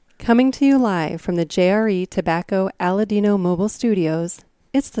Coming to you live from the JRE Tobacco Aladino Mobile Studios,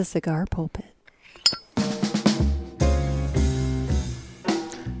 it's the Cigar Pulpit.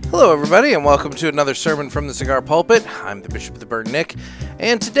 Hello, everybody, and welcome to another sermon from the Cigar Pulpit. I'm the Bishop of the Bird, Nick,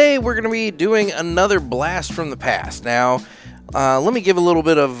 and today we're going to be doing another blast from the past. Now, let me give a little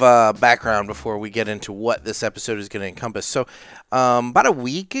bit of background before we get into what this episode is going to encompass. So, about a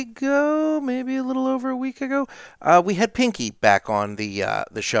week ago, maybe a little over a week ago, we had Pinky back on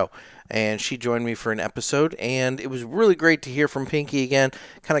the show, and she joined me for an episode, and it was really great to hear from Pinky again,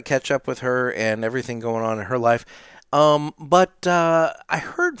 kind of catch up with her and everything going on in her life. But I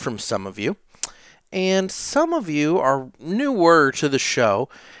heard from some of you, and some of you are newer to the show,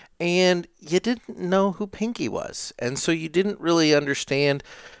 and you didn't know who Pinky was, and so you didn't really understand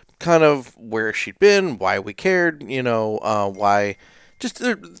kind of where she'd been, why we cared, why, just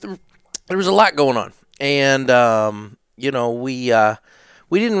there was a lot going on, and,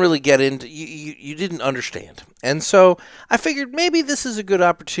 we didn't really get into, you didn't understand, and so I figured maybe this is a good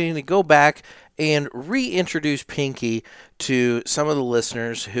opportunity to go back and reintroduce Pinky to some of the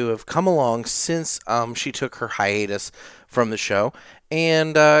listeners who have come along since she took her hiatus from the show,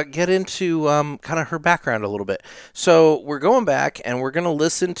 and get into kind of her background a little bit. So we're going back and we're going to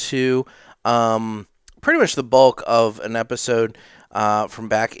listen to pretty much the bulk of an episode from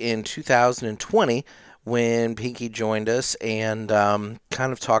back in 2020 when Pinky joined us and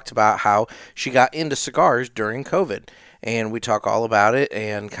kind of talked about how she got into cigars during COVID. And we talk all about it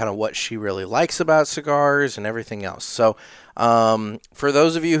and kind of what she really likes about cigars and everything else. So for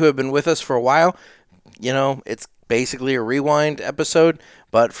those of you who have been with us for a while, it's basically a rewind episode.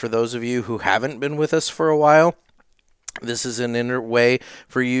 But for those of you who haven't been with us for a while, this is an way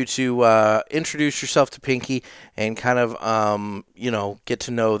for you to introduce yourself to Pinky and kind of, get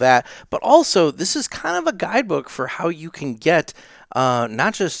to know that. But also, this is kind of a guidebook for how you can get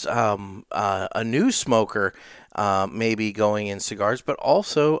not just a new smoker maybe going in cigars, but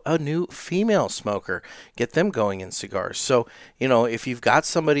also a new female smoker. Get them going in cigars. So, if you've got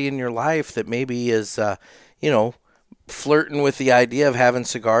somebody in your life that maybe is, flirting with the idea of having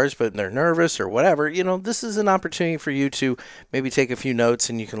cigars, but they're nervous or whatever, this is an opportunity for you to maybe take a few notes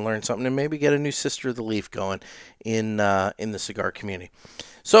and you can learn something and maybe get a new Sister of the Leaf going in the cigar community.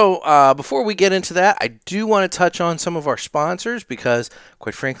 So before we get into that, I do want to touch on some of our sponsors because,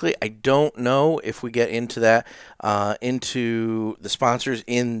 quite frankly, I don't know if we get into that, into the sponsors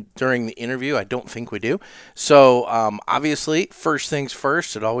during the interview. I don't think we do. So obviously, first things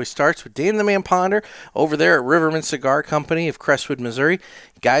first, it always starts with Dan the Man Ponder over there at Riverman Cigar Company of Crestwood, Missouri.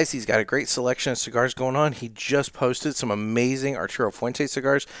 Guys, he's got a great selection of cigars going on. He just posted some amazing Arturo Fuente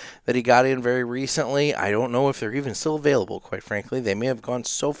cigars that he got in very recently. I don't know if they're even still available, quite frankly. They may have gone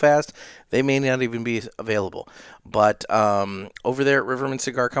so fast, they may not even be available. But over there at Riverman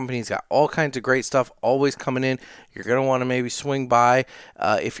Cigar Company, he's got all kinds of great stuff always coming in. You're going to want to maybe swing by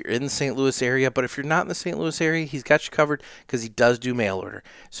if you're in the St. Louis area. But if you're not in the St. Louis area, he's got you covered because he does do mail order.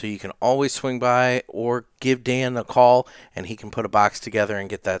 So you can always swing by or give Dan a call, and he can put a box together and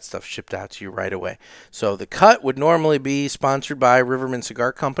get that stuff shipped out to you right away. So the cut would normally be sponsored by Riverman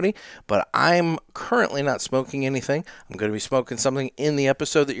Cigar Company, but I'm currently not smoking anything. I'm going to be smoking something in the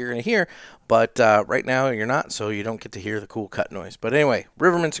episode that you're going to hear, but right now you're not, so you don't get to hear the cool cut noise. But anyway,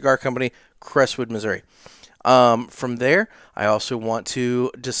 Riverman Cigar Company, Crestwood, Missouri. From there, I also want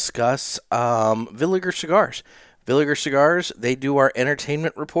to discuss Villiger Cigars. Villiger Cigars, they do our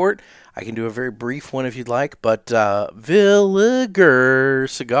entertainment report. I can do a very brief one if you'd like, but Villiger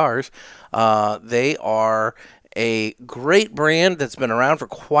Cigars, they are a great brand that's been around for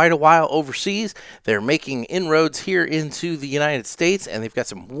quite a while overseas. They're making inroads here into the United States, and they've got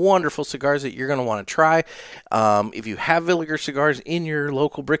some wonderful cigars that you're going to want to try. If you have Villiger Cigars in your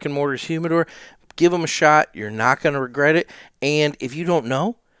local brick and mortar humidor, give them a shot. You're not going to regret it. And if you don't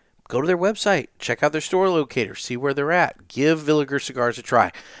know, go to their website, check out their store locator, see where they're at. Give Villiger Cigars a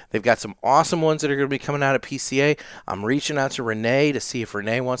try. They've got some awesome ones that are going to be coming out at PCA. I'm reaching out to Renee to see if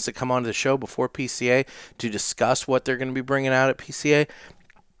Renee wants to come onto the show before PCA to discuss what they're going to be bringing out at PCA.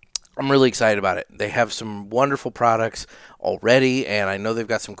 I'm really excited about it. They have some wonderful products already, and I know they've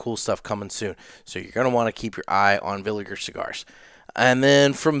got some cool stuff coming soon. So you're going to want to keep your eye on Villiger Cigars. And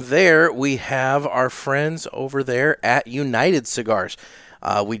then from there, we have our friends over there at United Cigars.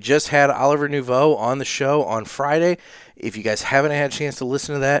 We just had Oliver Nouveau on the show on Friday. If you guys haven't had a chance to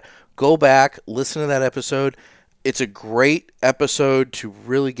listen to that, go back, listen to that episode. It's a great episode to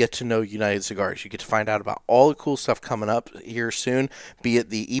really get to know United Cigars. You get to find out about all the cool stuff coming up here soon, be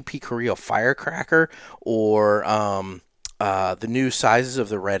it the EP Carrillo Firecracker or the new sizes of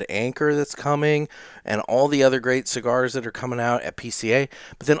the Red Anchor that's coming, and all the other great cigars that are coming out at PCA.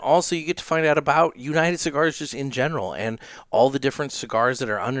 But then also you get to find out about United Cigars just in general, and all the different cigars that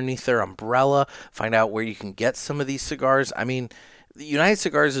are underneath their umbrella. Find out where you can get some of these cigars. I mean, United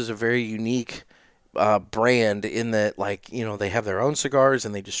Cigars is a very unique brand in that, like, they have their own cigars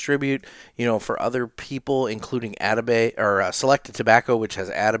and they distribute, for other people, including Atabey or Selected Tobacco, which has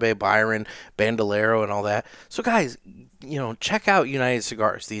Atabey, Byron, Bandolero, and all that. So guys, check out United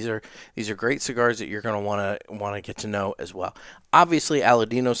Cigars. These are great cigars that you're going to want to get to know as well. Obviously,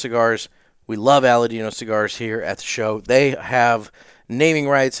 Aladino Cigars. We love Aladino Cigars here at the show. They have naming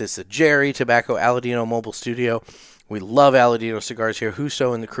rights. It's the Jerry Tobacco Aladino Mobile Studio. We love Aladino Cigars here.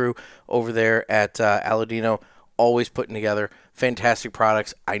 Justo and the crew over there at Aladino, always putting together fantastic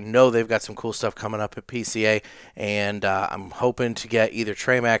products. I know they've got some cool stuff coming up at PCA, and I'm hoping to get either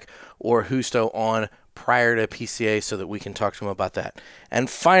Tremac or Justo on prior to PCA so that we can talk to them about that. And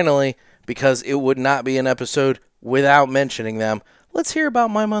finally, because it would not be an episode without mentioning them, let's hear about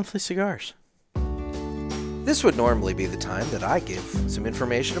My Monthly Cigars. This would normally be the time that I give some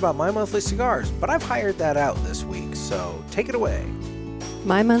information about My Monthly Cigars, but I've hired that out this week, so take it away.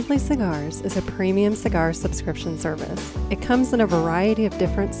 My Monthly Cigars is a premium cigar subscription service. It comes in a variety of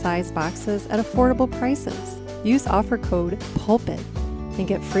different size boxes at affordable prices. Use offer code PULPIT and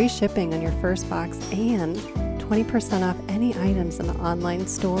get free shipping on your first box and 20% off any items in the online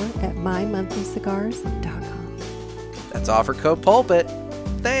store at mymonthlycigars.com. That's offer code PULPIT.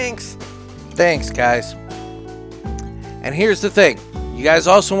 Thanks. Thanks, guys. And here's the thing. You guys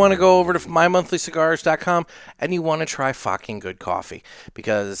also want to go over to mymonthlycigars.com and you want to try fucking good coffee,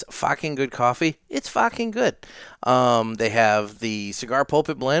 because fucking good coffee, it's fucking good. They have the Cigar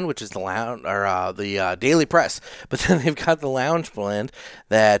Pulpit blend, which is the lounge or the Daily Press, but then they've got the Lounge blend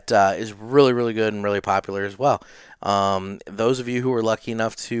that is really, really good and really popular as well. Those of you who are lucky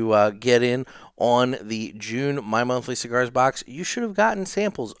enough to get in on the June My Monthly Cigars box, you should have gotten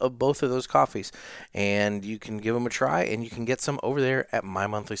samples of both of those coffees, and you can give them a try, and you can get some over there at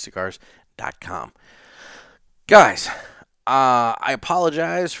mymonthlycigars.com. Guys, I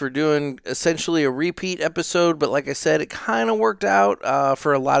apologize for doing essentially a repeat episode, but like I said, it kind of worked out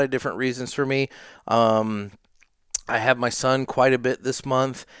for a lot of different reasons for me. I have my son quite a bit this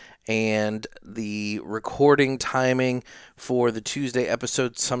month, and the recording timing for the Tuesday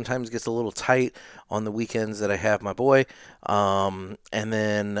episode sometimes gets a little tight on the weekends that I have my boy. And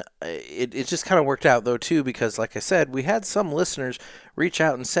then it just kind of worked out, though, too, because, like I said, we had some listeners reach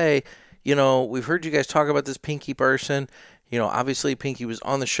out and say, we've heard you guys talk about this Pinky person. Obviously Pinky was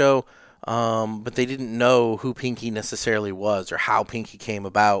on the show, but they didn't know who Pinky necessarily was or how Pinky came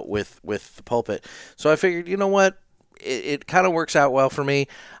about with the pulpit. So I figured, you know what? It kind of works out well for me.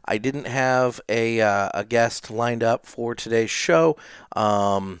 I didn't have a guest lined up for today's show,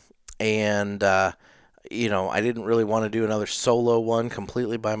 and I didn't really want to do another solo one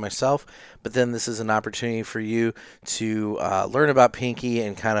completely by myself. But then this is an opportunity for you to learn about Pinky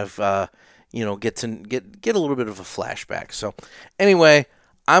and kind of get a little bit of a flashback. So anyway,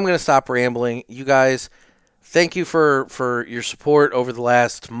 I'm gonna stop rambling. You guys, thank you for your support over the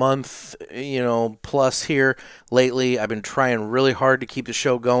last month, plus here lately. I've been trying really hard to keep the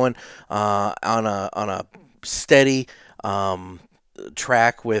show going on a steady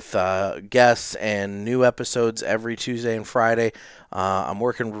track with guests and new episodes every Tuesday and Friday. I'm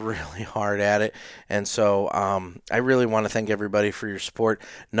working really hard at it, and so I really want to thank everybody for your support.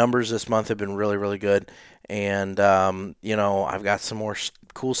 Numbers this month have been really, really good, and I've got some more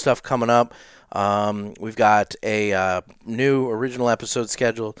cool stuff coming up. We've got a new original episode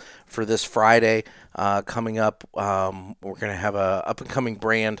scheduled for this Friday coming up. We're going to have a up-and-coming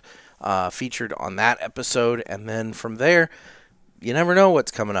brand featured on that episode, and then from there, you never know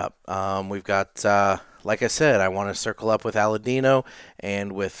what's coming up. We've got, like I said, I want to circle up with Aladino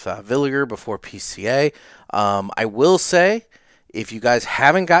and with Villiger before PCA. I will say, if you guys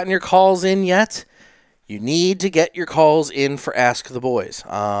haven't gotten your calls in yet, you need to get your calls in for Ask the Boys.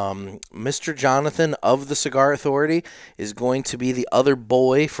 Mr. Jonathan of the Cigar Authority is going to be the other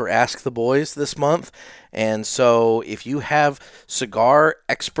boy for Ask the Boys this month. And so if you have cigar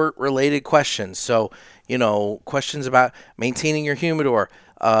expert related questions, so, questions about maintaining your humidor,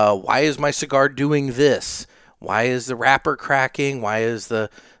 why is my cigar doing this? Why is the wrapper cracking? Why is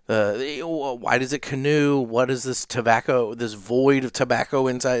why does it canoe? What is this tobacco, this void of tobacco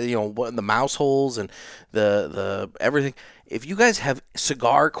inside, what the mouse holes and the everything? If you guys have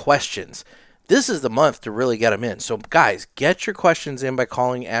cigar questions, this is the month to really get them in. So guys, get your questions in by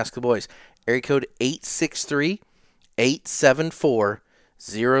calling Ask the Boys. Area code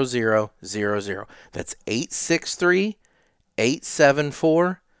 863-874-0000. That's 863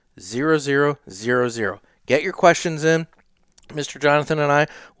 874-0000. Get your questions in. Mr. Jonathan and I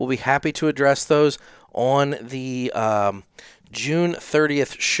will be happy to address those on the June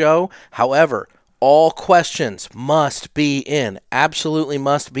 30th show. However, all questions must be in, absolutely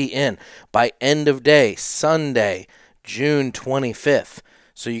must be in, by end of day, Sunday, June 25th.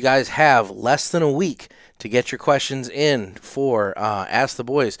 So you guys have less than a week to get your questions in for Ask the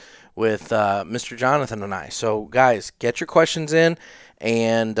Boys with Mr. Jonathan and I. So, guys, get your questions in,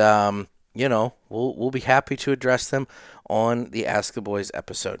 and, we'll be happy to address them on the Ask the Boys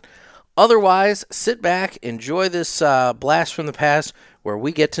episode. Otherwise, sit back, enjoy this blast from the past where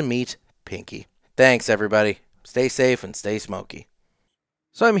we get to meet Pinky. Thanks, everybody. Stay safe and stay smoky.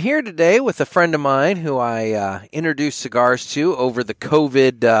 So I'm here today with a friend of mine who I introduced cigars to over the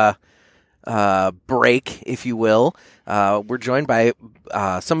COVID break, if you will. We're joined by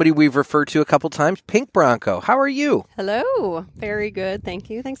somebody we've referred to a couple times, Pink Bronco. How are you? Hello. Very good. Thank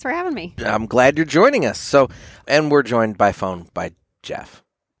you. Thanks for having me. I'm glad you're joining us. And we're joined by phone by Jeff.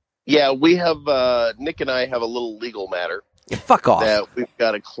 Yeah, we have, Nick and I have a little legal matter. Yeah, fuck off. That we've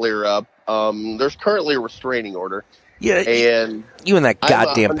got to clear up. There's currently a restraining order. Yeah, and you and that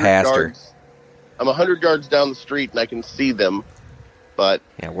goddamn pastor. I'm 100 yards down the street and I can see them, but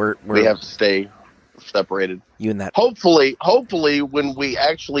yeah, we have to stay separated. You and that. Hopefully, when we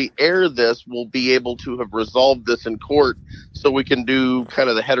actually air this, we'll be able to have resolved this in court, so we can do kind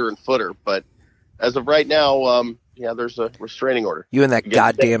of the header and footer. But as of right now, there's a restraining order. You and that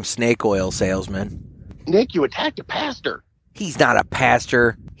goddamn snake oil salesman. Nick, you attacked a pastor. He's not a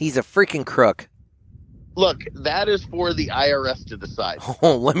pastor. He's a freaking crook. Look, that is for the IRS to decide.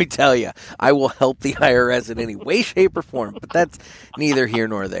 Oh, let me tell you, I will help the IRS in any way, shape, or form, but that's neither here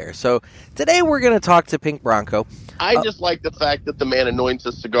nor there. So today we're going to talk to Pink Bronco. I just like the fact that the man anoints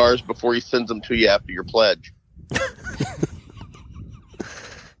his cigars before he sends them to you after your pledge.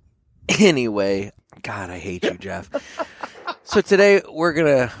 Anyway, God, I hate you, Jeff. So today we're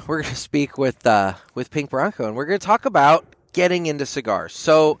gonna speak with Pink Bronco, and we're gonna talk about getting into cigars.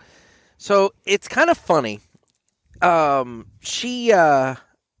 So it's kind of funny. She Hi,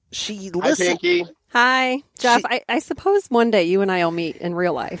 listened. Pinky. Hi, Jeff. I suppose one day you and I will meet in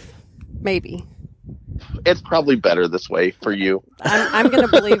real life. Maybe. It's probably better this way for you. I'm going to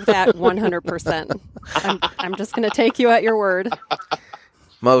believe that 100%. I'm just going to take you at your word.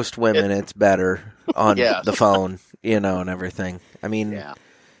 Most women, it's better on Yes. the phone, and everything. I mean,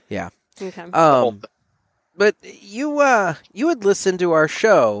 yeah. Okay. But you had listened to our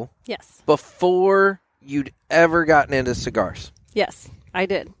show Yes. before you'd ever gotten into cigars. Yes, I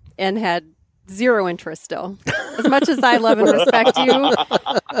did. And had zero interest still. As much as I love and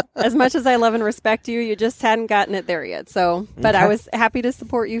respect you, you just hadn't gotten it there yet. So, but Okay. I was happy to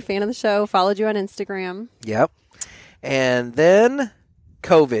support you, fan of the show, followed you on Instagram. Yep. And then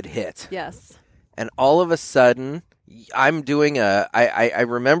COVID hit. Yes. And all of a sudden, I'm doing I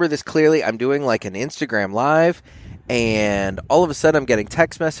remember this clearly. I'm doing like an Instagram live, and all of a sudden I'm getting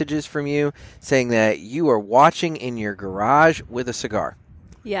text messages from you saying that you are watching in your garage with a cigar.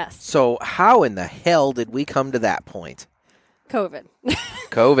 Yes. So how in the hell did we come to that point? COVID.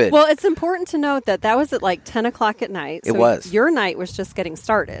 COVID. Well, it's important to note that was at like 10 o'clock at night. It was. Your night was just getting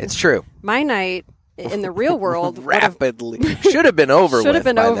started. It's true. My night in the real world Rapidly. Should have been over should have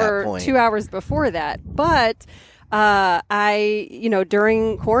been by over that point. 2 hours before that. But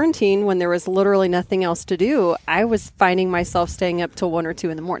during quarantine, when there was literally nothing else to do, I was finding myself staying up till 1 or 2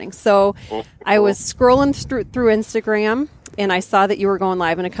 in the morning. So I was scrolling through Instagram, and I saw that you were going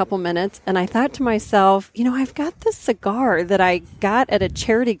live in a couple minutes, and I thought to myself, I've got this cigar that I got at a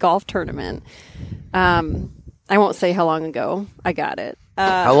charity golf tournament. I won't say how long ago I got it.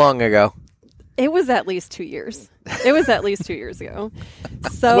 How long ago? It was at least 2 years. It was at least 2 years ago.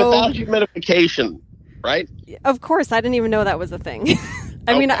 So Without humidification, right? of course, I didn't even know that was a thing.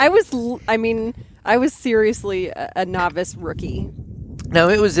 I mean, I was seriously a novice rookie. No,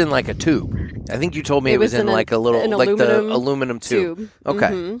 it was in like a tube. I think you told me it was in like a little, an like aluminum the aluminum tube. Okay.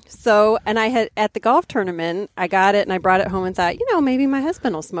 Mhm. So, and I had, at the golf tournament, I got it and I brought it home and thought, maybe my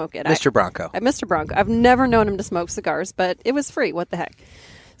husband will smoke it. Mr. Bronco. Mr. Bronco. I've never known him to smoke cigars, but it was free. What the heck?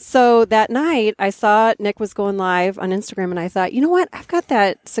 So that night, I saw Nick was going live on Instagram, and I thought, you know what? I've got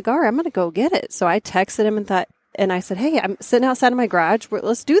that cigar. I'm going to go get it. So I texted him and I said, hey, I'm sitting outside of my garage.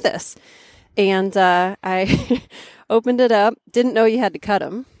 Let's do this. And I opened it up. Didn't know you had to cut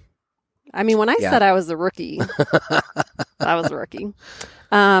them. I mean, when I said I was a rookie, I was a rookie.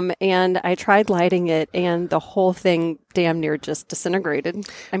 And I tried lighting it, and the whole thing damn near just disintegrated.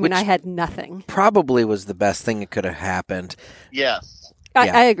 I mean, I had nothing. Probably was the best thing that could have happened. Yes.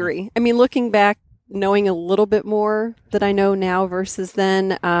 I agree. I mean, looking back knowing a little bit more that I know now versus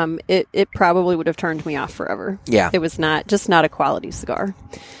then, it probably would have turned me off forever. Yeah. It was just not a quality cigar.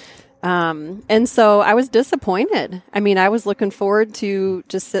 And so I was disappointed. I mean, I was looking forward to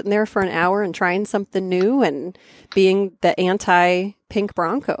just sitting there for an hour and trying something new and being the anti-Pink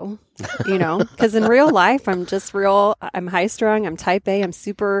Bronco, because in real life, I'm high strung, I'm type A, I'm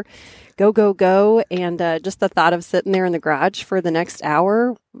super go. And just the thought of sitting there in the garage for the next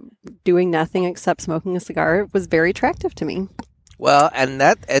hour doing nothing except smoking a cigar was very attractive to me. Well,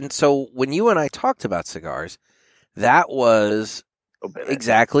 and so when you and I talked about cigars, that was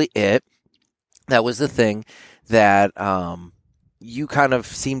exactly it. That was the thing that you kind of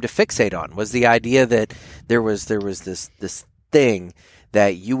seemed to fixate on, was the idea that there was this thing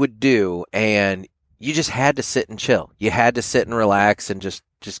that you would do, and you just had to sit and chill. You had to sit and relax and just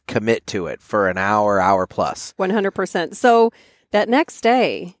commit to it for an hour plus. 100%. So that next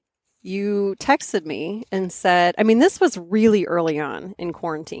day, you texted me and said, I mean, this was really early on in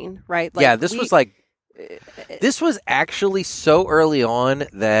quarantine, right? Yeah, this was actually so early on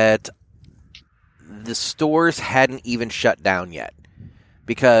that the stores hadn't even shut down yet,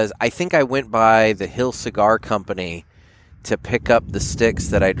 because I think I went by the Hill Cigar Company to pick up the sticks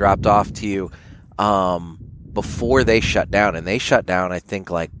that I dropped off to you before they shut down, and they shut down I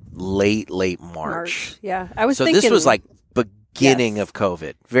think like late March. Yeah, I was thinking. So this was like beginning of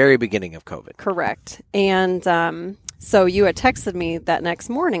COVID, very beginning of COVID. Correct. And so you had texted me that next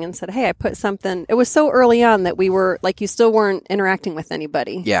morning and said, hey, I put something. It was so early on that we were like, you still weren't interacting with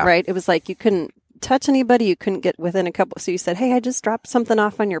anybody. Yeah. Right. It was like you couldn't touch anybody. You couldn't get within a couple. So you said, hey, I just dropped something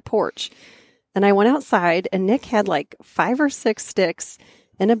off on your porch. And I went outside, and Nick had like 5 or 6 sticks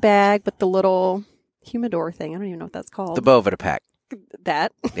in a bag with the little humidor thing. I don't even know what that's called. The Boveda pack.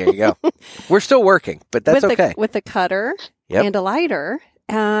 That. There you go. We're still working, but that's okay. With a cutter and a lighter.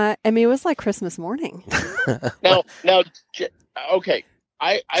 I mean, it was like Christmas morning. Now, okay.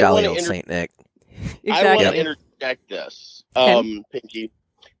 I Jolly want old to Saint Nick. Exactly. I want to interject this, Pinky,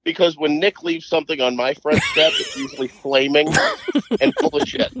 because when Nick leaves something on my front step, it's usually flaming and full of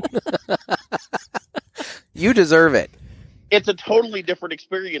shit. You deserve it. It's a totally different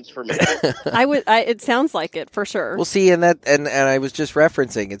experience for me. It sounds like it for sure. Well, see, and I was just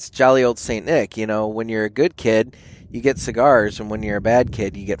referencing, it's jolly old Saint Nick. When you're a good kid, you get cigars, and when you're a bad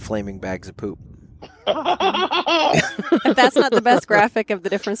kid, you get flaming bags of poop. If that's not the best graphic of the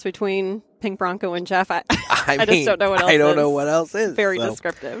difference between Pink Bronco and Jeff, I just don't know what else is. I don't know what else is. It's very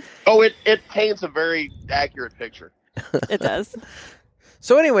descriptive. Oh, it paints a very accurate picture. It does.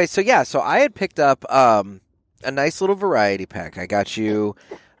 So anyway, so I had picked up a nice little variety pack. I got you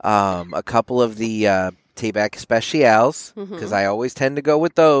a couple of the Tabac Specials, because I always tend to go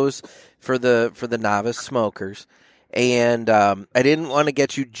with those for the novice smokers. And I didn't want to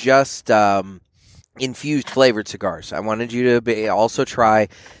get you just infused flavored cigars. I wanted you to also try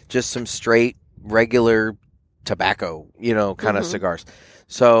just some straight regular tobacco, kind of cigars.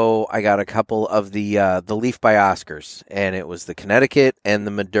 So I got a couple of the Leaf by Oscars, and it was the Connecticut and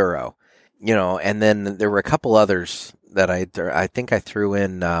the Maduro, and then there were a couple others that I think I threw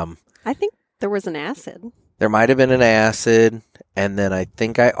in. I think there was an acid. There might have been an acid, and then I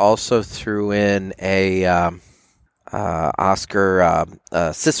think I also threw in a Oscar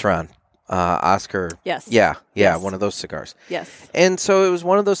Cicerone. Oscar. Yes. Yeah, yes. One of those cigars. Yes. And so it was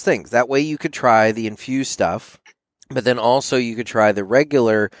one of those things. That way you could try the infused stuff, but then also you could try the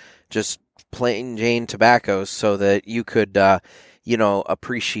regular, just plain Jane tobaccos, so that you could,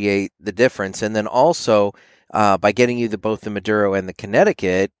 appreciate the difference. And then also, by getting you both the Maduro and the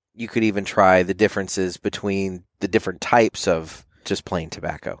Connecticut, you could even try the differences between the different types of just plain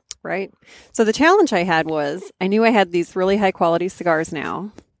tobacco. Right. So the challenge I had was, I knew I had these really high quality cigars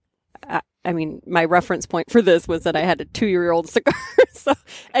now. I mean, my reference point for this was that I had a 2-year-old cigar, so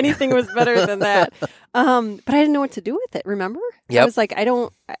anything was better than that. But I didn't know what to do with it, remember? Yep. I was like,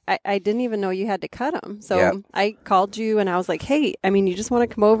 I didn't even know you had to cut them. So Yep. I called you and I was like, hey, I mean, you just want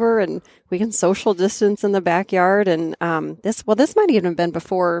to come over and we can social distance in the backyard. And this might even have been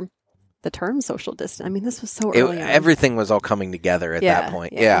before the term social distance. I mean, this was so early on. Everything was all coming together at that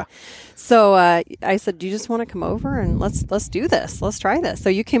point. Yeah. So I said, do you just want to come over and let's do this? Let's try this. So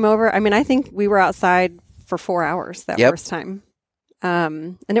you came over. I mean, I think we were outside for 4 hours that first time.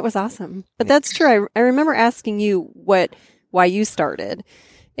 And it was awesome. But that's true. I remember asking you why you started.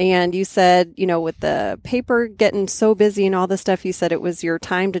 And you said, with the paper getting so busy and all this stuff, you said it was your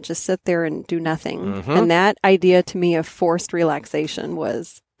time to just sit there and do nothing. Mm-hmm. And that idea to me of forced relaxation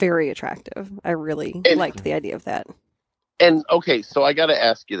was very attractive. I really liked the idea of that. And okay, so I got to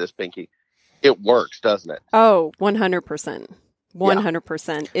ask you this, Pinky. It works, doesn't it? Oh, 100%.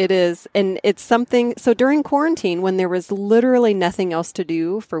 100%. It is. And it's something. So during quarantine, when there was literally nothing else to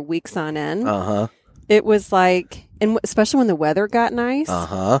do for weeks on end, it was like, and especially when the weather got nice,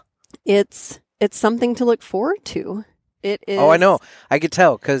 it's something to look forward to. It is. Oh, I know. I could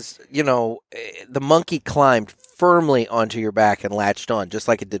tell because, you know, the monkey climbed firmly onto your back and latched on just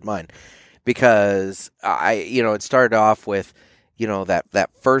like it did mine. Because it started off with, you know, that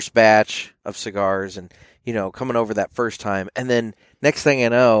first batch of cigars and, you know, coming over that first time. And then next thing I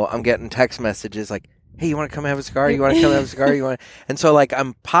know, I'm getting text messages like, hey, you want to come have a cigar? You want to come have a cigar? And so like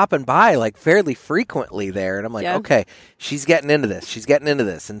I'm popping by like fairly frequently there. And I'm like, okay, she's getting into this. She's getting into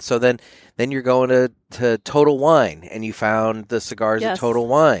this. And so then you're going to Total Wine and you found the cigars at Total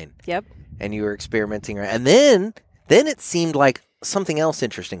Wine. Yep. And you were experimenting. And then it seemed like something else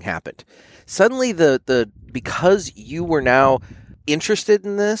interesting happened. Suddenly because you were now interested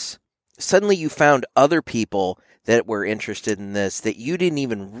in this, suddenly you found other people that were interested in this that you didn't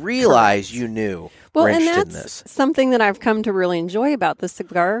even realize you knew were interested in this. Something that I've come to really enjoy about the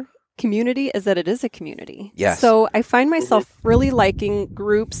cigar community is that it is a community. Yes. So I find myself really liking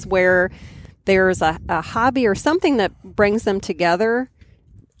groups where there's a hobby or something that brings them together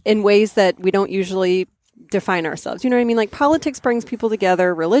in ways that we don't usually define ourselves. You know what I mean? Like politics brings people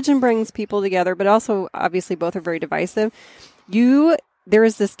together, religion brings people together, but also obviously both are very divisive. There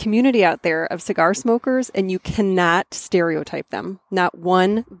is this community out there of cigar smokers and you cannot stereotype them, not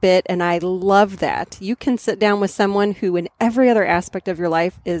one bit. And I love that. You can sit down with someone who in every other aspect of your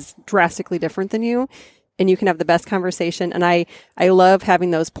life is drastically different than you and you can have the best conversation. And I love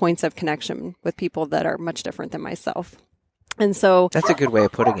having those points of connection with people that are much different than myself. And so that's a good way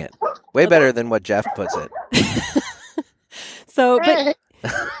of putting it. Way better than what Jeff puts it. But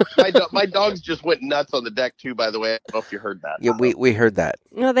my dogs just went nuts on the deck too. By the way, I don't know if you heard that. Yeah, we heard that.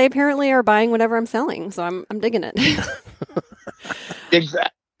 No, they apparently are buying whatever I'm selling, so I'm digging it. Exactly.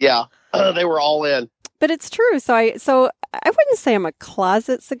 Yeah, they were all in. But it's true. So I wouldn't say I'm a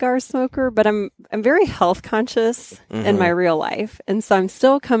closet cigar smoker, but I'm very health conscious in my real life, and so I'm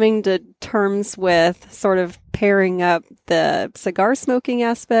still coming to terms with sort of pairing up the cigar smoking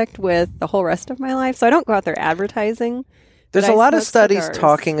aspect with the whole rest of my life. So I don't go out there advertising. There's a lot of studies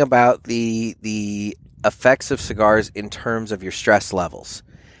talking about the effects of cigars in terms of your stress levels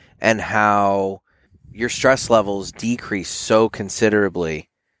and how your stress levels decrease so considerably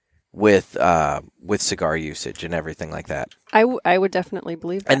with cigar usage and everything like that. I would definitely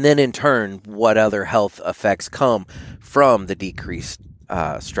believe that. And then in turn, what other health effects come from the decreased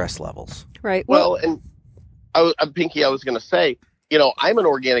stress levels? Right. Well, and Pinky, I was going to say, you know, I'm an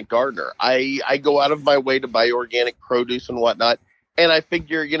organic gardener. I go out of my way to buy organic produce and whatnot. And I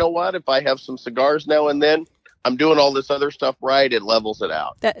figure, you know what, if I have some cigars now and then, I'm doing all this other stuff right, it levels it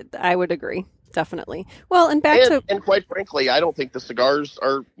out. That I would agree. Definitely. Well, and quite frankly, I don't think the cigars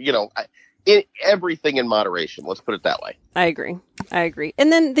are, you know, everything in moderation. Let's put it that way. I agree.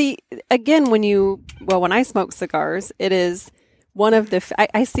 And then when I smoke cigars, it is one of the,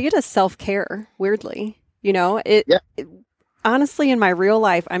 I see it as self-care, weirdly, you know, honestly, in my real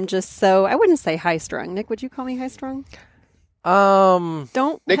life, I'm just so, I wouldn't say high strung. Nick, would you call me high strung?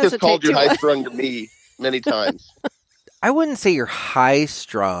 Don't Nick has called you high strung to me many times. I wouldn't say you're high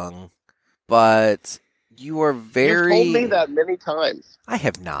strung, but you are very... You've told me that many times. I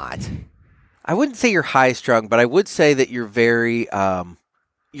have not. I wouldn't say you're high strung, but I would say that you're very,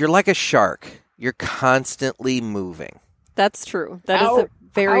 you're like a shark. You're constantly moving. That's true. That is a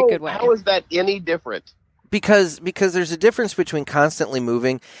very good way. How is that any different? Because there's a difference between constantly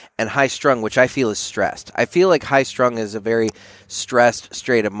moving and high strung, which I feel is stressed. I feel like high strung is a very stressed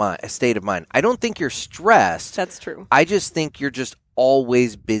state of mind. I don't think you're stressed. That's true. I just think you're just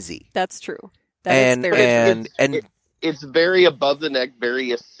always busy. That's true. It's very above the neck, very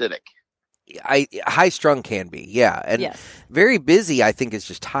acidic. High strung can be, yeah, and yes. Very busy. I think is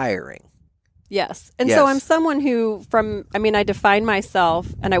just tiring. Yes. And so I'm someone who I define myself,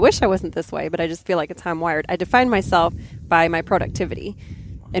 and I wish I wasn't this way, but I just feel like it's how I'm wired. I define myself by my productivity.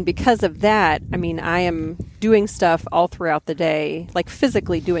 And because of that, I am doing stuff all throughout the day, like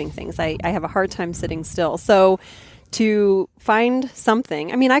physically doing things. I have a hard time sitting still. So to find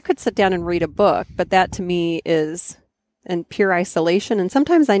something, I could sit down and read a book, but that to me is in pure isolation. And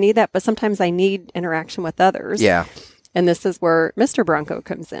sometimes I need that, but sometimes I need interaction with others. Yeah. And this is where Mr. Bronco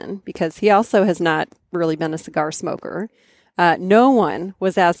comes in, because he also has not really been a cigar smoker. No one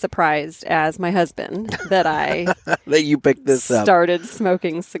was as surprised as my husband that I that you picked this up. Started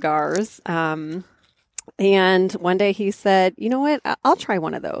smoking cigars. And one day he said, "You know what? I'll try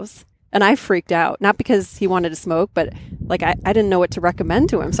one of those." And I freaked out, not because he wanted to smoke, but like I didn't know what to recommend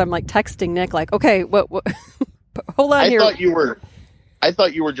to him. So I'm like texting Nick, like, "Okay, what hold on I here. I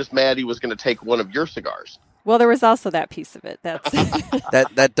thought you were just mad he was going to take one of your cigars. Well, there was also that piece of it. That's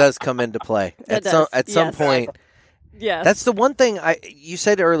that does come into play at some yes. point. Yes. That's the one thing you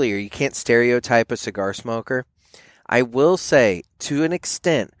said earlier. You can't stereotype a cigar smoker. I will say, to an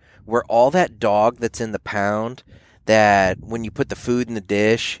extent, we're all that dog that's in the pound that when you put the food in the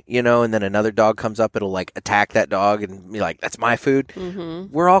dish, and then another dog comes up, it'll like attack that dog and be like, "That's my food."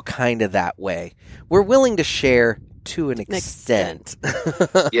 Mm-hmm. We're all kind of that way. We're willing to share to an extent.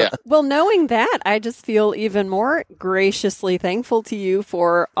 Yeah. Well, knowing that, I just feel even more graciously thankful to you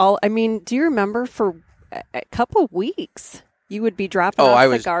for all. I mean, do you remember for a couple weeks you would be dropping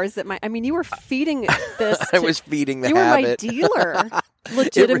off cigars at my? I mean, you were feeding this. I was feeding the you habit. You were my dealer,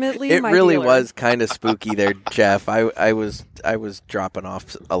 legitimately. It my really dealer. was kind of spooky there, Jeff. I was dropping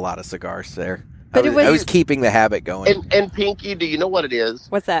off a lot of cigars there. But I was keeping the habit going. And Pinky, do you know what it is?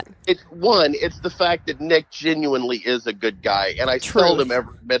 What's that? It's the fact that Nick genuinely is a good guy, and I Truth. seldom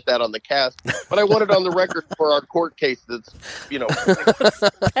ever admit that on the cast. But I want it on the record for our court case that's,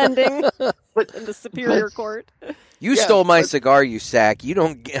 pending in the Superior Court. You stole my cigar, you sack. You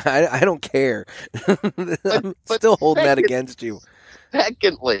don't. I don't care. I'm still holding that against you.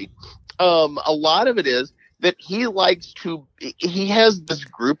 Secondly, a lot of it is that he has this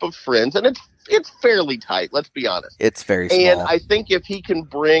group of friends, and it's fairly tight, let's be honest. It's very small. And I think if he can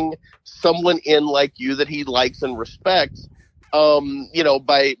bring someone in like you that he likes and respects,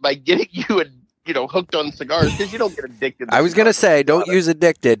 by getting you hooked on cigars, because you don't get addicted to I was going to say, don't use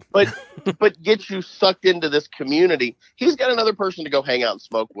addicted. But get you sucked into this community, he's got another person to go hang out and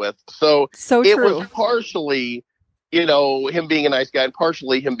smoke with. So it true. was partially, him being a nice guy and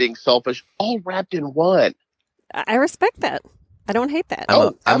partially him being selfish, all wrapped in one. I respect that. I don't hate that.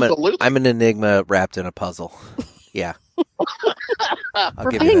 Absolutely. I'm an enigma wrapped in a puzzle. Yeah.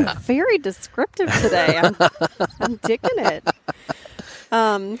 We're being very descriptive today. I'm digging it.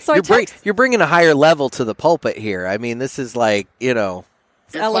 So you're bringing a higher level to the pulpit here. I mean, this is like, You're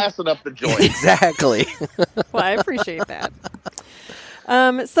classing up the joint. Exactly. Well, I appreciate that.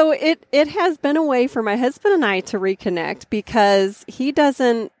 So it has been a way for my husband and I to reconnect because he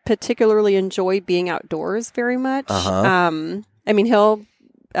doesn't particularly enjoy being outdoors very much. Uh-huh. I mean, he'll,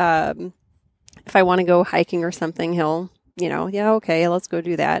 if I want to go hiking or something, he'll, okay, let's go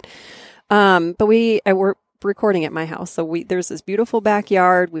do that. But we're recording at my house. So there's this beautiful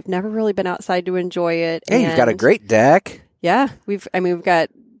backyard. We've never really been outside to enjoy it. Hey, you've got a great deck. Yeah. We've got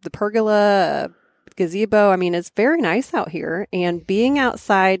the pergola, gazebo. I mean, it's very nice out here, and being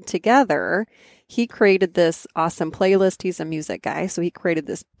outside together, he created this awesome playlist. He's a music guy, so he created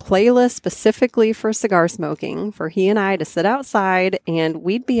this playlist specifically for cigar smoking for he and I to sit outside, and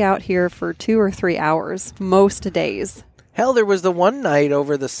we'd be out here for 2 or 3 hours most days. Hell, there was the one night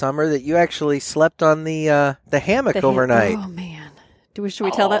over the summer that you actually slept on the hammock overnight. Oh man. Should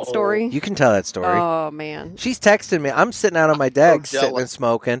we tell that story? You can tell that story. Oh man. She's texting me. I'm sitting out on my deck, sitting and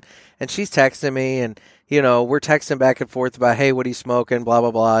smoking, and she's texting me, and we're texting back and forth about, hey, what are you smoking? Blah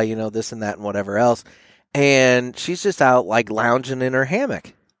blah blah. This and that and whatever else. And she's just out like lounging in her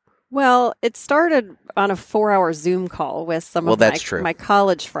hammock. Well, it started on a 4-hour Zoom call with some of my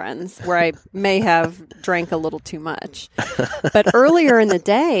college friends where I may have drank a little too much. But earlier in the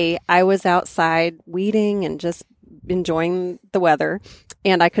day, I was outside weeding and just enjoying the weather,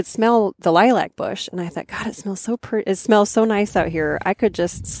 and I could smell the lilac bush, and I thought, God, it smells so pretty. It smells so nice out here. I could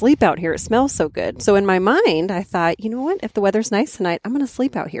just sleep out here. It smells so good. So in my mind, I thought, you know what? If the weather's nice tonight, I'm going to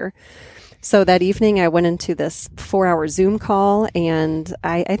sleep out here. So that evening, I went into this 4-hour Zoom call, and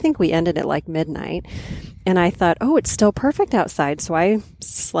I think we ended at like midnight. And I thought, oh, it's still perfect outside. So I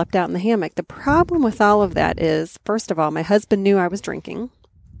slept out in the hammock. The problem with all of that is, first of all, my husband knew I was drinking.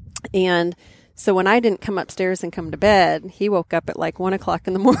 And so when I didn't come upstairs and come to bed, he woke up at like 1 o'clock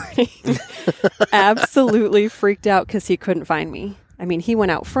in the morning, absolutely freaked out because he couldn't find me. I mean, he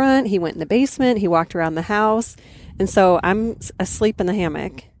went out front, he went in the basement, he walked around the house. And so I'm asleep in the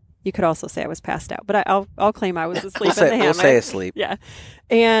hammock. You could also say I was passed out, but I'll claim I was asleep in the hammock. We'll say asleep. Yeah.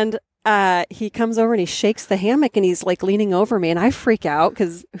 And he comes over and he shakes the hammock and he's like leaning over me, and I freak out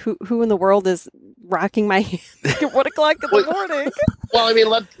because who in the world is rocking my hammock at 1 o'clock in the morning? Well, I mean,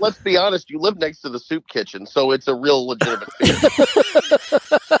 let's be honest. You live next to the soup kitchen, so it's a real legitimate fear.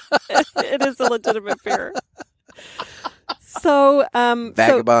 It is a legitimate fear. So,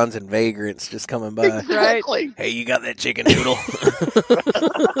 vagabonds and vagrants just coming by. Exactly. Right? Hey, you got that chicken noodle?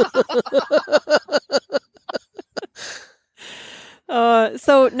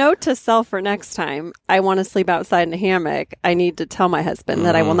 So note to self for next time, I want to sleep outside in a hammock. I need to tell my husband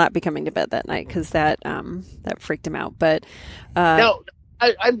that I will not be coming to bed that night because that freaked him out. But now,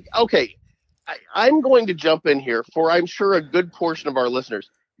 I'm okay. I'm going to jump in here for, I'm sure, a good portion of our listeners.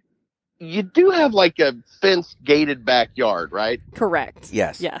 You do have like a fenced, gated backyard, right? Correct.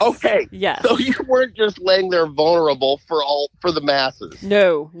 Yes. Yes. Okay. Yes. So you weren't just laying there vulnerable for the masses.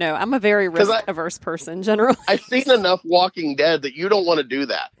 No. I'm a very 'Cause risk averse person, generally. I've seen enough Walking Dead that you don't want to do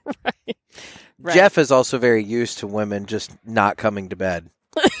that. Right. Jeff is also very used to women just not coming to bed.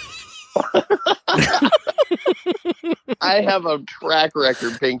 I have a track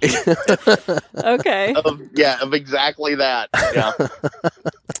record, Pinky, Okay. of exactly that. Yeah.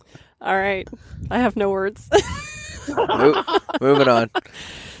 All right. I have no words. Moving on.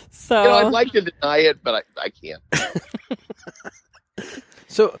 So I'd like to deny it, but I can't.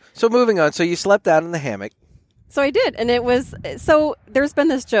 So moving on. So you slept out in the hammock. So I did, and it was so. There's been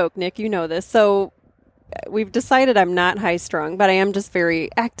this joke, Nick. You know this. So we've decided I'm not high strung, but I am just very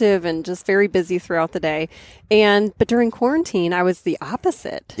active and just very busy throughout the day. But during quarantine, I was the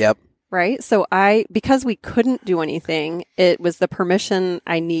opposite. Yep. Right. So because we couldn't do anything, it was the permission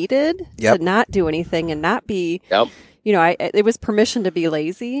I needed Yep. to not do anything and not be. Yep. You know, it was permission to be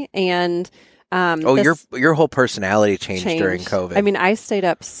lazy and. Your whole personality changed during COVID. I mean, I stayed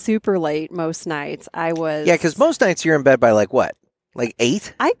up super late most nights. I was because most nights you're in bed by like what, like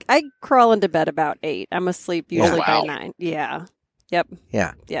 8? I crawl into bed about 8. I'm asleep usually wow. by 9. Yeah. Yep.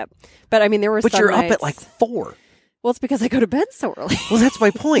 Yeah. Yep. But I mean, there were But some you're up nights, at like 4. Well, it's because I go to bed so early. Well, that's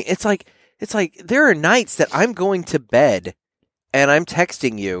my point. It's like there are nights that I'm going to bed and I'm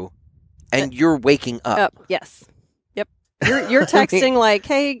texting you and you're waking up. Yes. Yep. You're texting like,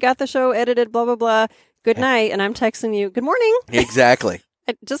 "Hey, got the show edited, blah blah blah. Good night," and I'm texting you, "Good morning. Exactly.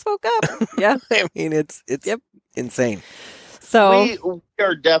 I just woke up." Yeah. I mean, it's Yep. insane. So We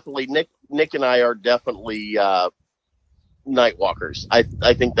are definitely, Nick and I are definitely night walkers. I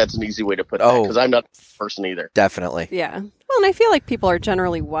think that's an easy way to put that, Oh. because I'm not the person either. Definitely. yeah. Well, and I feel like people are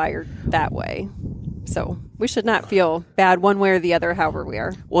generally wired that way. So we should not feel bad one way or the other, however we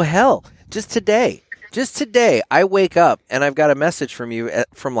are. Well, hell, just today, I wake up and I've got a message from you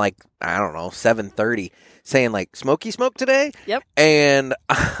from like, I don't know, 7:30 saying like, "Smokey smoke today?" Yep. And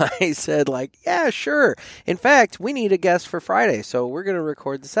I said like, "Yeah, sure. In fact, we need a guest for Friday, so we're going to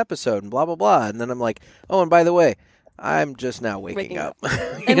record this episode and blah, blah, blah." And then I'm like, "Oh, and by the way, I'm just now waking up."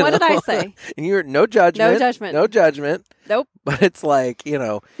 And what did I say? And you're no judgment. No judgment. No judgment. Nope. But it's like, You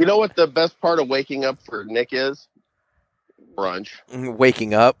know what the best part of waking up for Nick is? Brunch.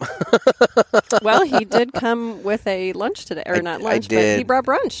 waking up. Well, he did come with a lunch today, or not lunch, but he did. brought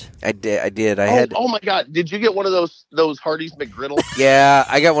brunch. I did. I had. Oh my God! Did you get one of those Hardee's McGriddles? Yeah,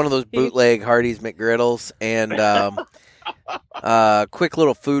 I got one of those bootleg Hardee's McGriddles, and quick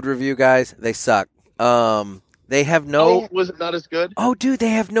little food review, guys. They suck. They have no. Oh, was it not as good? Oh, dude, they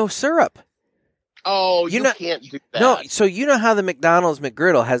have no syrup. Oh, you know- can't do that. No, so you know how the McDonald's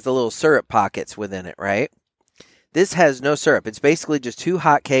McGriddle has the little syrup pockets within it, right? This has no syrup. It's basically just 2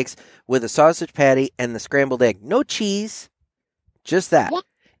 hotcakes with a sausage patty and the scrambled egg. No cheese, just that. What?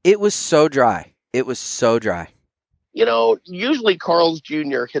 It was so dry. Usually Carl's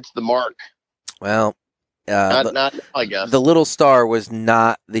Jr. hits the mark. Well, Not now, I guess. the Little Star was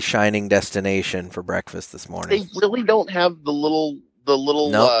not the shining destination for breakfast this morning. They really don't have the little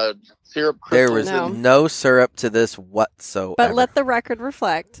Nope. syrup There crystals. was No. no syrup to this whatsoever. But let the record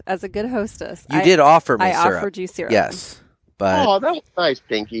reflect, as a good hostess, you did offer me I syrup. offered you syrup. Yes, but Oh, that was nice,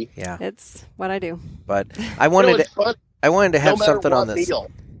 Pinky. yeah, It's what I do. but I wanted it's fun. I wanted to have no matter something what on this. meal.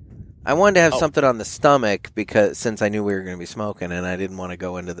 I wanted to have Oh. something on the stomach because since I knew we were going to be smoking, and I didn't want to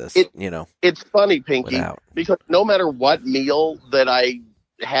go into this, It's funny, Pinky, without. because no matter what meal that I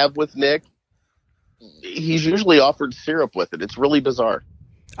have with Nick, he's usually offered syrup with it. It's really bizarre.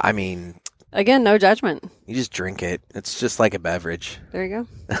 I mean, Again, no judgment. you just drink it. It's just like a beverage. There you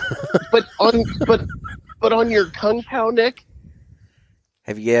go. But on your Kung Pao, Nick,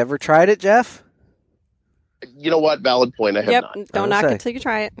 Have you ever tried it, Jeff? you know what? Valid point. I have Yep. not. Don't I knock would it till you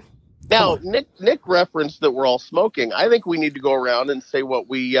try it. Now, Nick referenced that we're all smoking. I think we need to go around and say what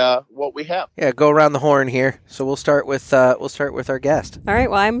we have. Yeah, go around the horn here. So we'll start with our guest, All right.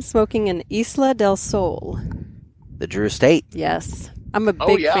 Well, I'm smoking an Isla del Sol. the Drew Estate. Yes. I'm a Oh,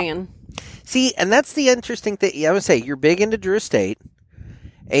 big yeah. fan. See, and that's the interesting thing. Yeah, I would say you're big into Drew Estate,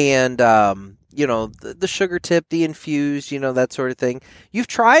 and the sugar tip, the infused, that sort of thing. You've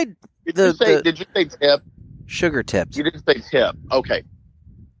tried Did you say tip? sugar tips. You didn't say tip. Okay.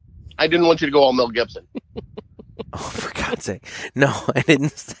 I didn't want you to go all Mel Gibson. Oh, for God's sake! No, I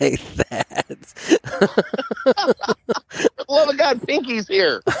didn't say that. For the love of God, Pinky's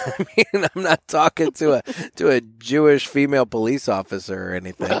here. I mean, I'm not talking to a Jewish female police officer or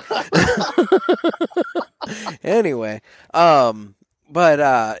anything. Anyway,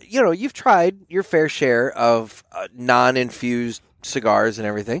 But you've tried your fair share of non-infused cigars and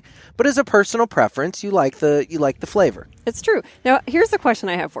everything. But as a personal preference, you like the flavor. It's true. Now, here's a question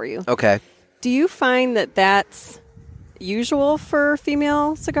I have for you. Okay. Do you find that that's usual for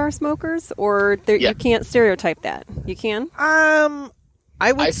female cigar smokers, or you can't stereotype that? You can?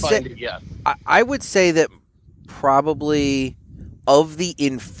 I would find it, yes. I would say that probably of the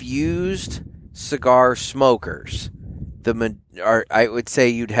infused cigar smokers, I would say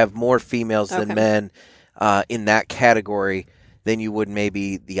you'd have more females than men in that category than you would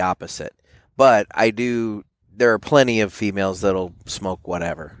maybe the opposite. But there are plenty of females that'll smoke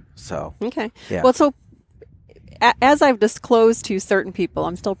whatever. So okay. Yeah. Well, so as I've disclosed to certain people,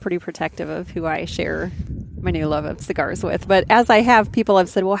 I'm still pretty protective of who I share my new love of cigars with. But as I have, people have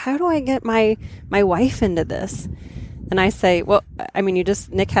said, well, how do I get my wife into this? And I say, well, I mean,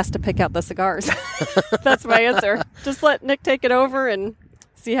 Nick has to pick out the cigars. That's my answer. Just let Nick take it over and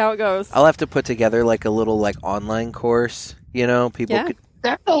see how it goes. I'll have to put together like a little like online course, people could.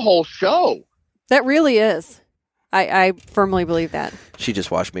 That's a whole show. That really is. I firmly believe that. She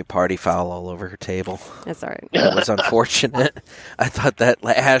just watched me party foul all over her table. That's all right. That was unfortunate. I thought that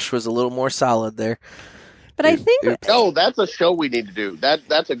ash was a little more solid there. But I think... Oh, that's a show we need to do.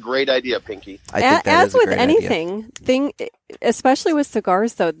 That's a great idea, Pinky. I think that as with anything, especially with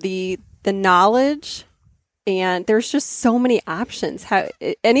cigars, though, the knowledge, and there's just so many options.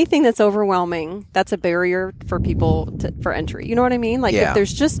 Anything that's overwhelming, that's a barrier for people for entry. You know what I mean? Like, if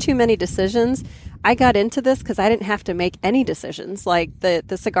there's just too many decisions... I got into this because I didn't have to make any decisions. Like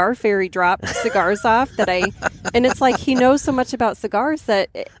the cigar fairy dropped cigars off and it's like he knows so much about cigars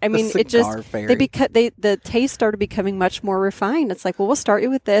that the taste started becoming much more refined. It's like, well, we'll start you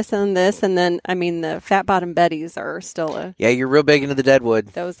with this, and then I mean the fat bottom Bettys are still you're real big into the Deadwood.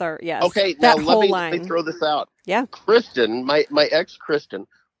 Those are yes. Okay, now let me throw this out. Yeah, Kristen, my ex Kristen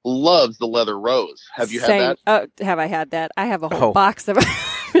loves the leather rose. Have you had that? Have I had that? I have a whole box of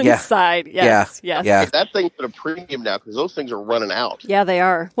inside. Yes. Yeah. That thing's at a premium now because those things are running out. Yeah, they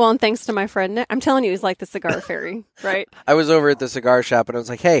are. Well, and thanks to my friend Nick, I'm telling you, he's like the cigar fairy, right? I was over at the cigar shop and I was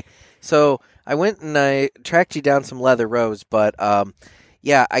like, hey, so I went and I tracked you down some leather rose, but I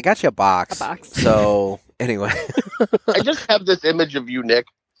got you a box. So anyway. I just have this image of you, Nick,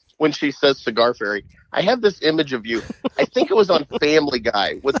 when she says cigar fairy. I have this image of you. I think it was on Family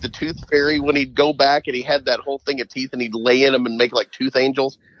Guy with the tooth fairy when he'd go back and he had that whole thing of teeth and he'd lay in them and make like tooth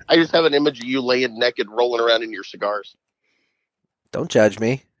angels. I just have an image of you laying naked, rolling around in your cigars. Don't judge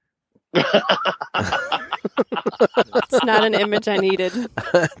me. It's not an image I needed.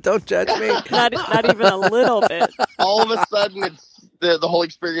 Don't judge me. Not even a little bit. All of a sudden, it's the whole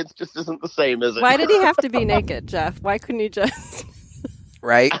experience just isn't the same, is it? Why did he have to be naked, Jeff? Why couldn't he just...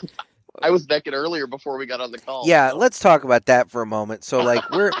 Right? I was naked earlier before we got on the call. Yeah, so. Let's talk about that for a moment. So, like,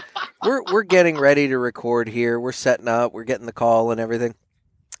 we're getting ready to record here. We're setting up. We're getting the call and everything.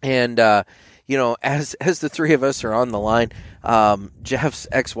 And as the three of us are on the line, Jeff's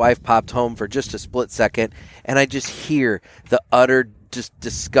ex-wife popped home for just a split second, and I just hear the utter just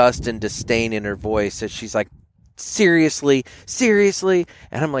disgust and disdain in her voice as she's like, seriously,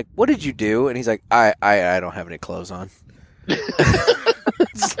 and I'm like, what did you do? And he's like, I don't have any clothes on.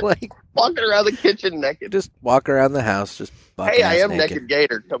 It's like walking around the kitchen naked. Just walk around the house, just hey, I am naked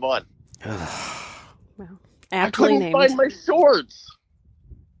Gator. Come on. Well, I couldn't find my shorts.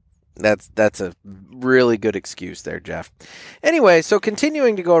 That's a really good excuse there, Jeff. Anyway, so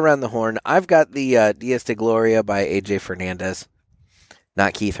continuing to go around the horn, I've got the Diaz de Gloria by AJ Fernandez,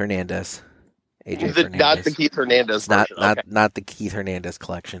 not Keith Hernandez. AJ Fernandez, not the Keith Hernandez version. Not the Keith Hernandez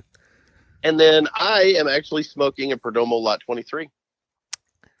collection. And then I am actually smoking a Perdomo Lot 23.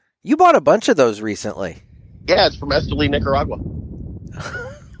 You bought a bunch of those recently. Yeah, it's from Esteli, Nicaragua.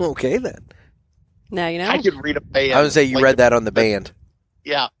 Okay, then. Now you know. I could read a band. I would say you read that on the band.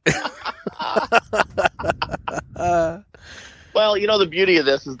 Yeah. Well, the beauty of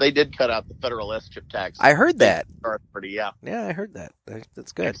this is they did cut out the federal S-chip tax. I heard that. Yeah, I heard that.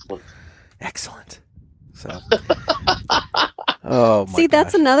 That's good. Excellent. So, oh my See,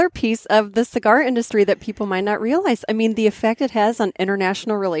 that's gosh. another piece of the cigar industry that people might not realize. I mean, the effect it has on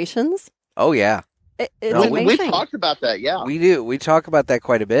international relations. Oh yeah, it's amazing. We've talked about that. Yeah, we do. We talk about that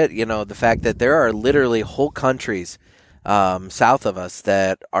quite a bit. The fact that there are literally whole countries south of us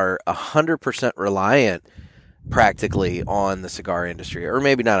that are 100% reliant, practically, on the cigar industry, or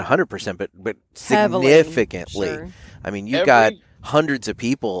maybe not 100%, but significantly. Sure. I mean, you've got hundreds of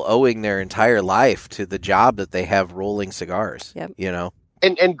people owing their entire life to the job that they have rolling cigars. Yep.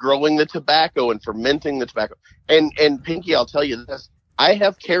 And growing the tobacco and fermenting the tobacco. And Pinky, I'll tell you this. I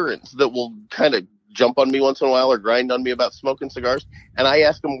have Karens that will kind of jump on me once in a while or grind on me about smoking cigars. And I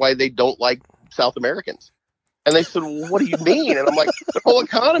ask them why they don't like South Americans. And they said, well, what do you mean? And I'm like, the whole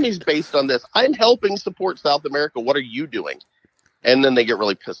economy is based on this. I'm helping support South America. What are you doing? And then they get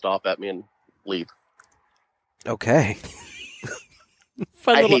really pissed off at me and leave. Okay.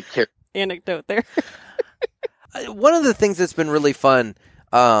 Fun I little hate care. anecdote there. One of the things that's been really fun,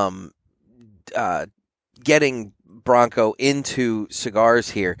 getting Bronco into cigars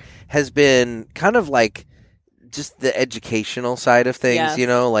here has been kind of like just the educational side of things, Yes. you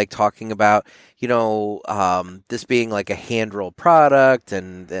know, like talking about, this being like a hand rolled product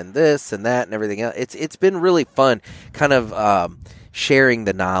and this and that and everything else. It's been really fun kind of sharing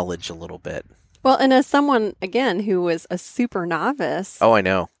the knowledge a little bit. Well, and as someone, again, who was a super novice, Oh, I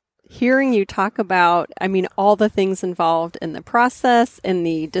know. hearing you talk about, I mean, all the things involved in the process, in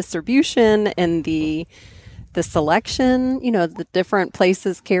the distribution, in the selection, the different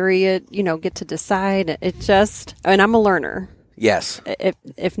places carry it, get to decide. It just, and I'm a learner. Yes.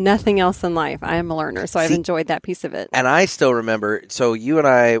 If nothing else in life, I am a learner. So I've See, enjoyed that piece of it. And I still remember, so you and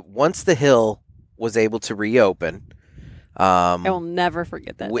I, once the Hill was able to reopen, I will never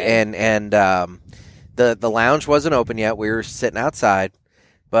forget that day. and the lounge wasn't open yet. We were sitting outside,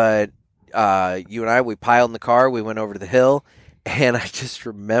 but you and I, we piled in the car. We went over to the Hill, and I just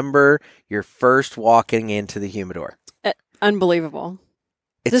remember your first walking into the humidor. Unbelievable.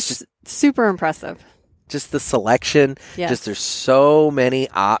 It's Just super impressive. just the selection. Yes. Just there's so many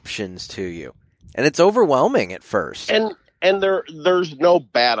options to you, and it's overwhelming at first. And there's no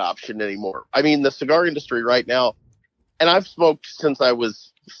bad option anymore. I mean, the cigar industry right now, and I've smoked since I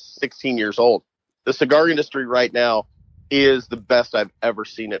was 16 years old. The cigar industry right now is the best I've ever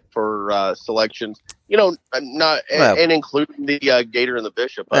seen it for selections. And including the Gator and the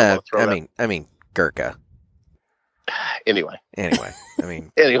Bishop. I mean, Gurkha. Anyway, I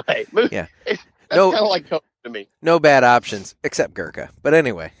mean, yeah. That's No. kind of like Coke to me. no bad options except Gurkha. But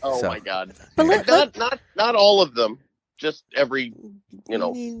anyway. Oh so, my God! But Not all of them. Just every 8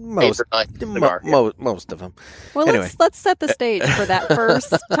 most or 9 cigar. most of them. Well, Anyway. let's set the stage for that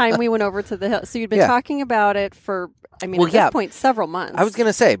first time we went over to the Hill. So you'd been Yeah. talking about it for, at Well, this yeah. point, several months. I was going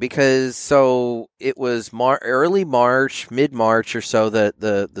to say, because so it was early March, mid-March or so that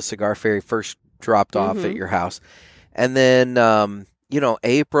the Cigar Ferry first dropped off at your house. And then,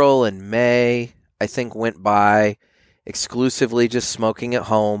 April and May, I think, went by exclusively just smoking at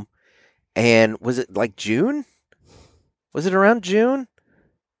home. And was it like June? Was it around June?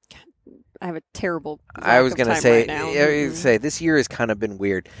 I have a terrible. I was going to say, right now. I was say this year has kind of been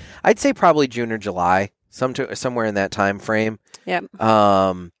weird. I'd say probably June or July, somewhere in that time frame. Yep.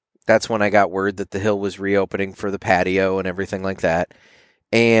 That's when I got word that the Hill was reopening for the patio and everything like that.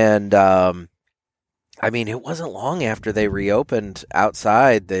 And I mean, it wasn't long after they reopened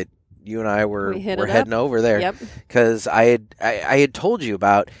outside that you and I were heading over there. Yep. Because I had told you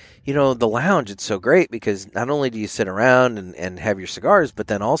about, the lounge. It's so great because not only do you sit around and have your cigars, but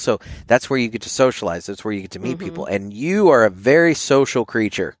then also that's where you get to socialize. That's where you get to meet people. And you are a very social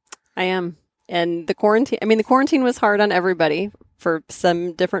creature. I am. And the quarantine was hard on everybody for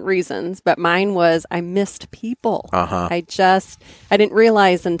some different reasons, but mine was I missed people. Uh-huh. I didn't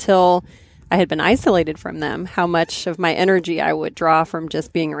realize until I had been isolated from them how much of my energy I would draw from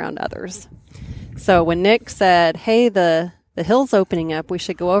just being around others. So when Nick said, hey, the Hill's opening up, we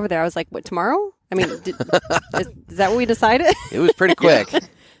should go over there, I was like, what, tomorrow? I mean, is that what we decided? It was pretty quick.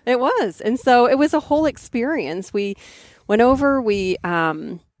 It was. And so it was a whole experience. We went over, we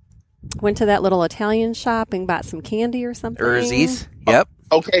went to that little Italian shop and bought some candy or something. Urzi's. Yep.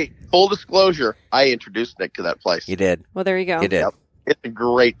 Okay, full disclosure, I introduced Nick to that place. You did. Well, there you go. You did. Yep. It's a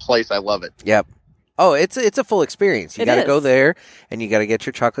great place. I love it. Yep. Oh, it's a full experience. You It got to is. go there, and you got to get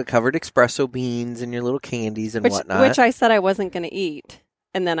your chocolate-covered espresso beans and your little candies and whatnot. Which I said I wasn't going to eat,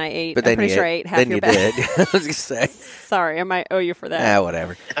 and then I ate. But I'm then pretty you sure ate. I ate half Then your you bag. did. I was going to say. Sorry, I might owe you for that.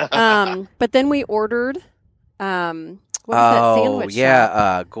 Whatever. But then we ordered. What was that sandwich?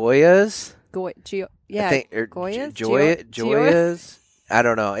 yeah, Goya's. Yeah, I think, Goya's. Joya's. I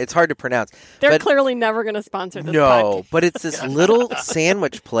don't know. It's hard to pronounce. They're but- clearly never going to sponsor this. No, podcast. but it's this little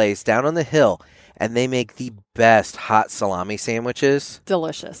sandwich place down on the hill, and they make the best hot salami sandwiches.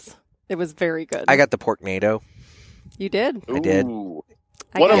 Delicious. It was very good. I got the porknado. You did. I did. Ooh.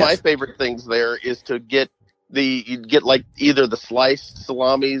 I One of guess. my favorite things there is to get like either the sliced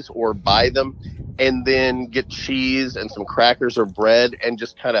salamis or buy them, and then get cheese and some crackers or bread and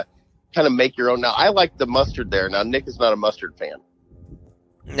just kind of make your own. Now I like the mustard there. Now Nick is not a mustard fan.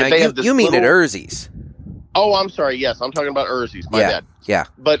 Now, they have this you mean at little- Urzi's. Oh, I'm sorry. Yes, I'm talking about Urzi's. My bad. Yeah.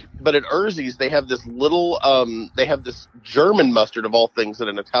 But at Urzi's they have this little they have this German mustard of all things at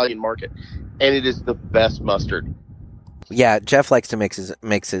an Italian market, and it is the best mustard. Yeah, Jeff likes to makes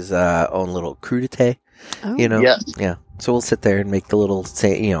his own little crudité. Oh. You know, Yes. yeah. So we'll sit there and make the little,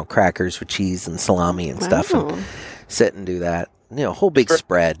 crackers with cheese and salami and stuff, and Wow. sit and do that. Whole big Sure.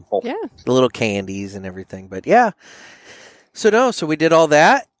 spread, Yeah. the little candies and everything. But yeah, so we did all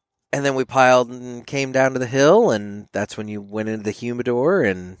that, and then we piled and came down to the hill, and that's when you went into the humidor,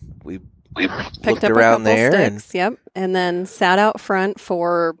 and we Picked looked up around a couple there, and sticks. Yep. And then sat out front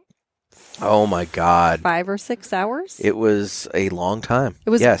for oh my God, 5 or 6 hours. it was a long time. It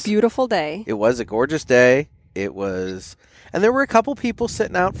was yes. a beautiful day. It was a gorgeous day. It was, and there were a couple people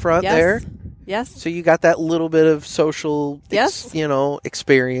sitting out front Yes. there. Yes. So you got that little bit of social, Yes.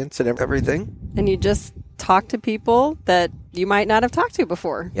 experience and everything. And you just talk to people that you might not have talked to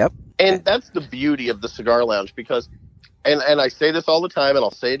before. Yep. And that's the beauty of the cigar lounge, because, and I say this all the time, and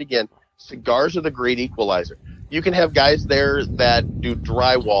I'll say it again, cigars are the great equalizer. You can have guys there that do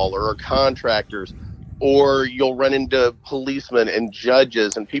drywall or are contractors, or you'll run into policemen and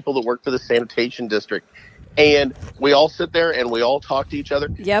judges and people that work for the sanitation district. And we all sit there and we all talk to each other.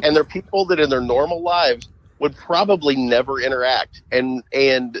 Yep. And they're people that in their normal lives would probably never interact. And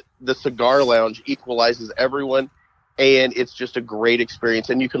the cigar lounge equalizes everyone. And it's just a great experience.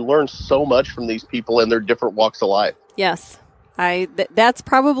 And you can learn so much from these people in their different walks of life. Yes. That's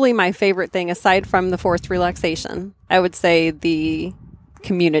probably my favorite thing aside from the forced relaxation. I would say the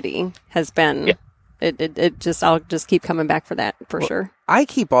community has been I'll just keep coming back for that for sure. I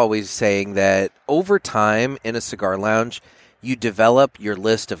keep always saying that over time in a cigar lounge, you develop your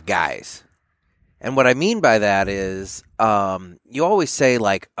list of guys. And what I mean by that is you always say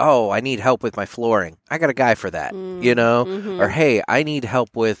like, oh, I need help with my flooring. I got a guy for that, Mm-hmm. Or, hey, I need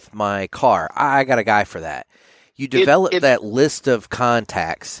help with my car. I got a guy for that. You develop that list of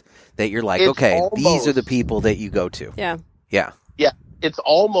contacts that you're like, okay, these are the people that you go to. Yeah. Yeah. Yeah. It's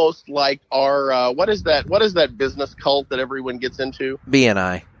almost like our, what is that business cult that everyone gets into?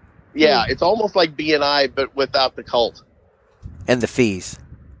 BNI. Yeah. It's almost like BNI, but without the cult. And the fees.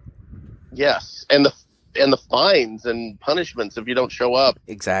 Yes. And the fines and punishments if you don't show up.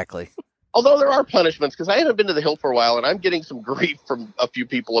 Exactly. Although there are punishments, because I haven't been to the Hill for a while, and I'm getting some grief from a few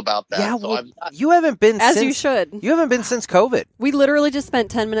people about that. Yeah, so well, I'm not, you haven't been As since, you should. You haven't been since COVID. We literally just spent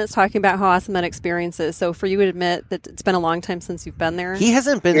 10 minutes talking about how awesome that experience is. So for you to admit that it's been a long time since you've been there. He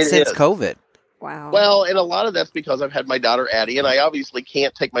hasn't been It since is. COVID. Wow. well, and a lot of that's because I've had my daughter Addie, and I obviously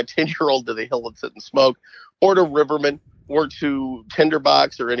can't take my 10-year-old to the Hill and sit and smoke, or to Riverman, or to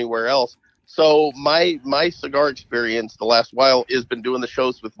Tinderbox, or anywhere else. So my cigar experience the last while has been doing the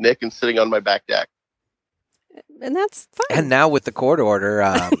shows with Nick and sitting on my back deck. And that's fine. And now with the court order,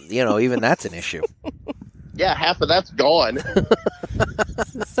 even that's an issue. Yeah, half of that's gone.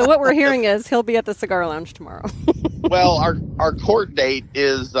 So what we're hearing is he'll be at the cigar lounge tomorrow. Well, our court date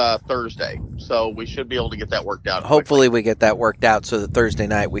is Thursday, so we should be able to get that worked out. Hopefully we get that worked out so that Thursday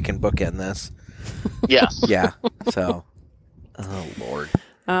night we can bookend this. quickly. Yes. Yeah. So, oh, Lord.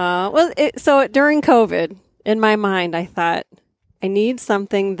 So during COVID, in my mind, I thought, I need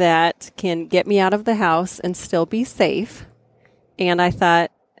something that can get me out of the house and still be safe. And I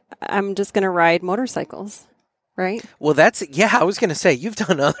thought, I'm just going to ride motorcycles, right? Well, I was going to say, you've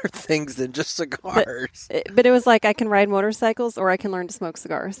done other things than just cigars. But it was like, I can ride motorcycles or I can learn to smoke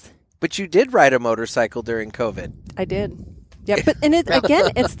cigars. But you did ride a motorcycle during COVID. I did. Yeah, but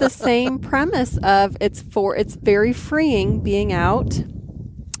it's the same premise of it's very freeing being out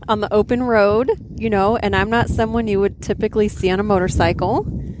on the open road, and I'm not someone you would typically see on a motorcycle.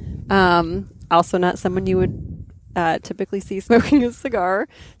 Also not someone you would typically see smoking a cigar.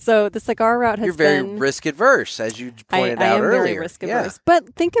 So the cigar route has been... You're very risk adverse, as you pointed I out am earlier. very risk averse.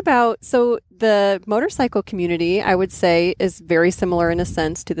 But think about, the motorcycle community, I would say, is very similar in a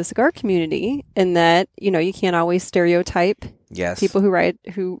sense to the cigar community in that, you can't always stereotype Yes. people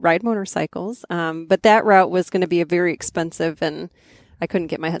who ride motorcycles. But that route was going to be a very expensive, and I couldn't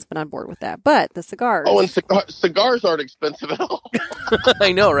get my husband on board with that. But the cigars, Oh, and cigars aren't expensive at all.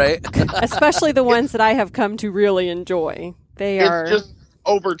 I know, right? especially the ones that I have come to really enjoy, It's just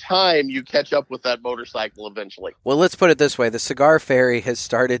over time you catch up with that motorcycle eventually. Well, let's put it this way. The Cigar Fairy has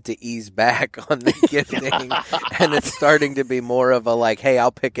started to ease back on the gifting, and it's starting to be more of a like, hey,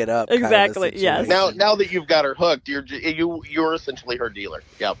 I'll pick it up. kind of a Exactly, yes. situation. Now that you've got her hooked, you're essentially her dealer.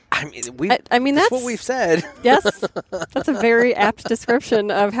 Yep. I mean, that's what we've said. Yes, that's a very apt description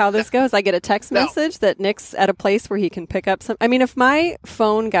of how this goes. I get a text message that Nick's at a place where he can pick up some. I mean, if my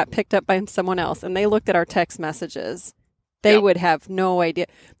phone got picked up by someone else and they looked at our text messages, they would have no idea.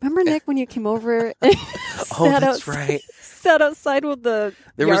 Remember, Nick, when you came over and Right. sat outside with the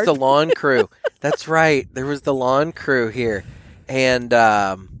There yard? was the lawn crew. That's right. There was the lawn crew here. And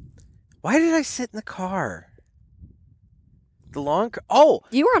Why did I sit in the car? The lawn. Oh,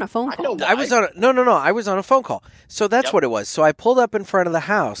 You were on a phone I call. know. I was on no. I was on a phone call. So that's Yep. what it was. So I pulled up in front of the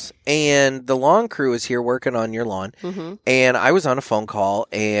house, and the lawn crew is here working on your lawn. Mm-hmm. And I was on a phone call,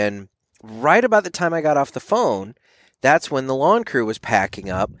 and right about the time I got off the phone, that's when the lawn crew was packing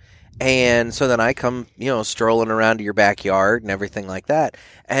up. And so then I come, strolling around to your backyard and everything like that.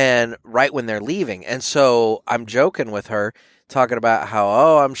 And right when they're leaving. And so I'm joking with her, talking about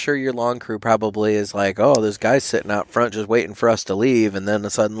how, I'm sure your lawn crew probably is like, this guy's sitting out front just waiting for us to leave. And then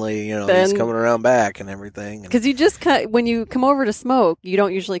suddenly, he's Then- coming around back and everything. And, Because when you come over to smoke, you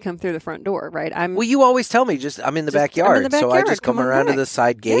don't usually come through the front door, right? well, you always tell me I'm in the backyard. So I backyard, just come come on around to back. the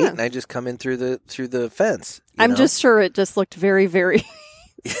side gate Yeah. and I just come in through the fence. I'm just sure it just looked very, very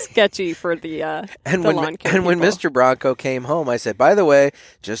sketchy for the And the when lawn care and when people. Mr. Bronco came home, I said, by the way,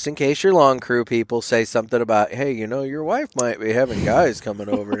 just in case your lawn crew people say something about, hey, your wife might be having guys coming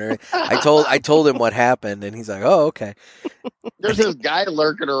over and everything. I told him what happened, and he's like, oh, okay. There's this guy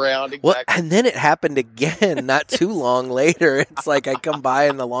lurking around. Well, Exactly. and then it happened again, not too long later. It's like I come by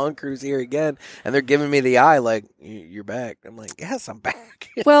and the lawn crew's here again, and they're giving me the eye, like, you're back. I'm like, yes, I'm back.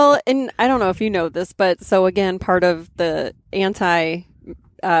 Well, and I don't know if you know this, but so again, part of the anti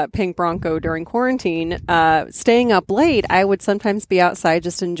Pink Bronco during quarantine, staying up late, I would sometimes be outside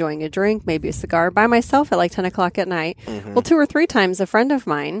just enjoying a drink, maybe a cigar by myself at like 10 o'clock at night. Mhm. Well, 2 or 3 times a friend of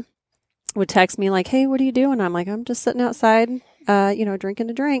mine would text me like, hey, what are you doing? I'm like, I'm just sitting outside, drinking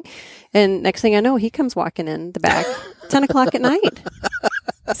a drink. And next thing I know, he comes walking in the back 10 o'clock at night.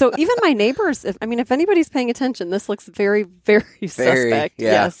 So even my neighbors, if anybody's paying attention, this looks very, very suspect.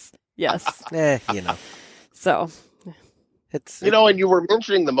 yeah. Yes. So It's And you were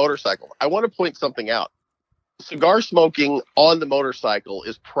mentioning the motorcycle. I want to point something out. Cigar smoking on the motorcycle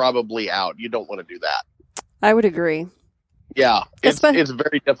is probably out. You don't want to do that. I would agree. Yeah, Espe- it's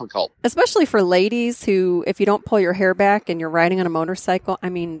very difficult. Especially for ladies who, if you don't pull your hair back and you're riding on a motorcycle,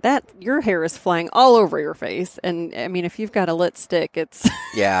 your hair is flying all over your face. And if you've got a lit stick, it's,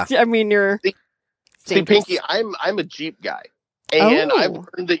 yeah. you're. See, dangerous. Pinky, I'm a Jeep guy, and Oh. I've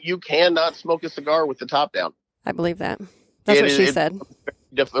learned that you cannot smoke a cigar with the top down. I believe that. That's It what is- she it- said.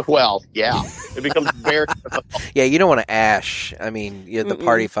 Well, yeah, it becomes very difficult. Yeah, you don't want to ash. I mean, you're the Mm-mm.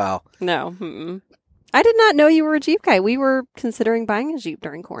 party foul. No. Mm-mm. I did not know you were a Jeep guy. We were considering buying a Jeep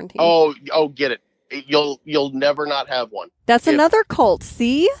during quarantine. Oh, get it. You'll never not have one. That's if- another cult.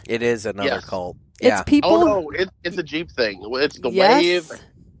 See? It is another Yes. cult. It's Yeah. people. Oh no, it's a Jeep thing. It's the Yes. wave,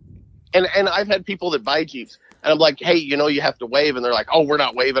 and I've had people that buy Jeeps, and I'm like, hey, you have to wave, and they're like, oh, we're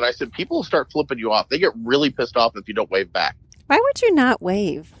not waving. I said, people will start flipping you off. They get really pissed off if you don't wave back. Why would you not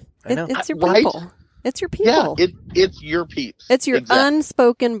wave? I know. It's your Right? people. It's your people. Yeah, it's your peeps. It's your Exactly.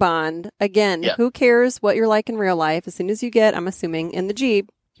 unspoken bond. Again, Yeah. who cares what you're like in real life? As soon as you get, I'm assuming, in the Jeep,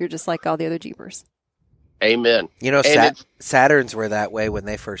 you're just like all the other Jeepers. Amen. You know, And it's Saturns were that way when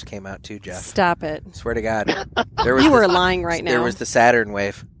they first came out too, Jeff. Stop it. Swear to God. There was You the- were lying right now. There was the Saturn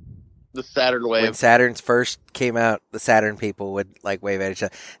wave. the Saturn When wave. Saturns first came out, the Saturn people would wave at each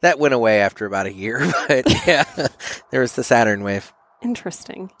other. That went away after about a year, but yeah, there was the Saturn wave.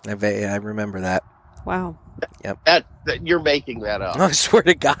 Interesting. I remember that. Wow. That you're making that up. I swear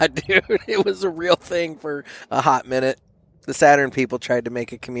to God, dude, it was a real thing for a hot minute. The Saturn people tried to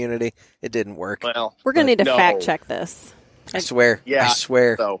make a community. It didn't work. Well, We're going to need to no. fact check this. I swear. Yeah. I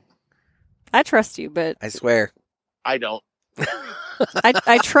swear. So I trust you, but I swear. I don't.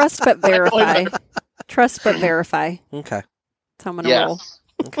 I trust but verify. Trust but verify. Okay. That's how I'm going to roll. Yes.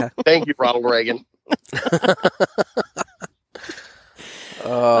 Okay. Thank you, Ronald Reagan.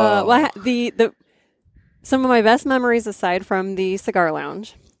 Oh. Well, the some of my best memories aside from the cigar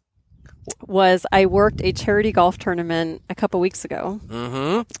lounge was I worked a charity golf tournament a couple weeks ago,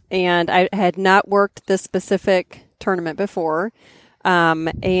 Mm-hmm. and I had not worked this specific tournament before.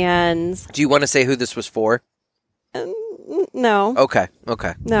 And Do you want to say who this was for? no, Okay.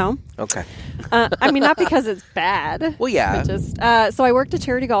 Okay. no, Okay. not because it's bad. Well, yeah. But just so I worked a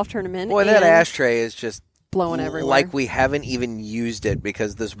charity golf tournament. Boy, that and ashtray is just blowing everywhere. like we haven't even used it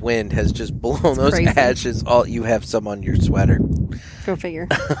because this wind has just blown those crazy. ashes. All you have some on your sweater. Go figure.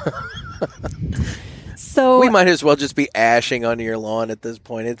 So We might as well just be ashing onto your lawn at this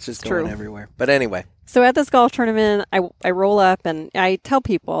point. It's just It's going true. everywhere. But anyway, So at this golf tournament, I roll up and I tell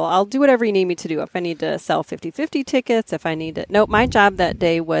people, I'll do whatever you need me to do. If I need to sell 50-50 tickets, if I need to... Nope, my job that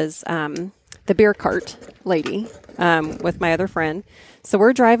day was the beer cart lady with my other friend. So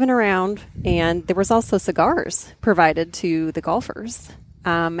we're driving around and there was also cigars provided to the golfers.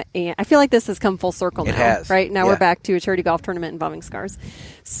 And I feel like this has come full circle now. It has, Right? Now yeah. we're back to a charity golf tournament involving cigars.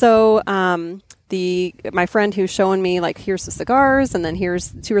 So my friend who's showing me, like, here's the cigars, and then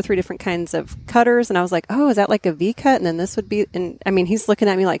here's 2 or 3 different kinds of cutters. And I was like, oh, is that like a V cut? And then this would be, and I mean, he's looking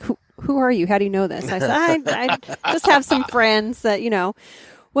at me like, who are you? How do you know this? I said, I just have some friends that,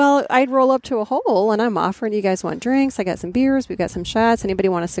 well, I'd roll up to a hole and I'm offering, you guys want drinks? I got some beers. We've got some shots. Anybody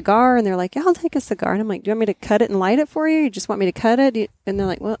want a cigar? And they're like, yeah, I'll take a cigar. And I'm like, do you want me to cut it and light it for you? You just want me to cut it? And they're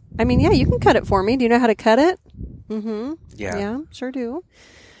like, well, I mean, yeah, you can cut it for me. Do you know how to cut it? Mm-hmm. Yeah, sure do.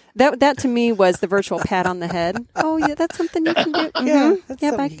 That to me was the virtual pat on the head. Oh, yeah, that's something you can do. Mm-hmm. Yeah, that's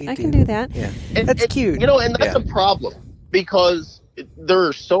I can do that. Yeah, that's cute. And that's a problem because there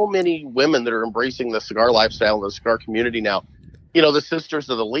are so many women that are embracing the cigar lifestyle in the cigar community now. The Sisters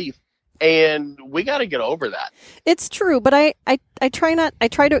of the Leaf, and we got to get over that. It's true, but I try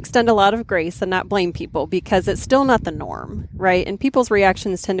to extend a lot of grace and not blame people because it's still not the norm, right? And people's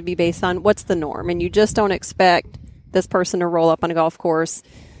reactions tend to be based on what's the norm, and you just don't expect this person to roll up on a golf course,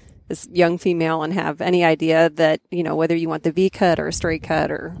 this young female, and have any idea that, whether you want the V cut or a straight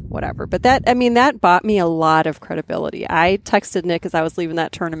cut or whatever. But that bought me a lot of credibility. I texted Nick as I was leaving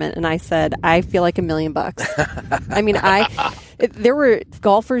that tournament and I said, I feel like $1 million. I mean, there were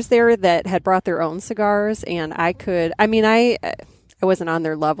golfers there that had brought their own cigars, and I wasn't on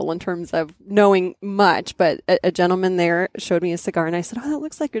their level in terms of knowing much, but a gentleman there showed me a cigar, and I said, oh, that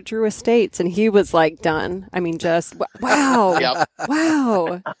looks like a Drew Estates. And he was like, done. I mean, just, wow. Yep.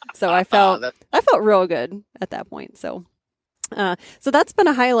 Wow. So I felt real good at that point. So that's been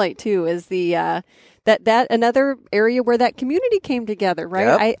a highlight too, is the, that another area where that community came together,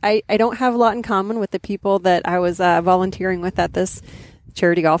 right? Yep. I don't have a lot in common with the people that I was volunteering with at this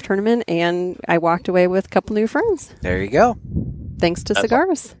charity golf tournament, and I walked away with a couple new friends. There you go. Thanks to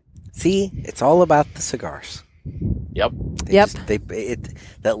cigars. See, it's all about the cigars. Yep.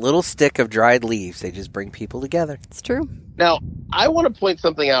 That little stick of dried leaves, they just bring people together. It's true. Now, I want to point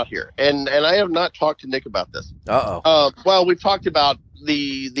something out here, and I have not talked to Nick about this. Well, we've talked about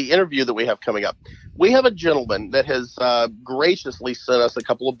the interview that we have coming up. We have a gentleman that has graciously sent us a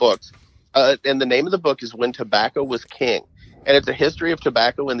couple of books, and the name of the book is When Tobacco Was King, and it's a history of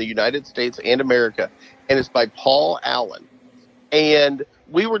tobacco in the United States and America, and it's by Paul Allen. And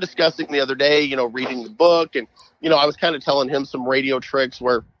we were discussing the other day, reading the book, and, I was kind of telling him some radio tricks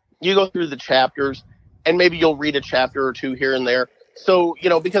where you go through the chapters and maybe you'll read a chapter or two here and there. So,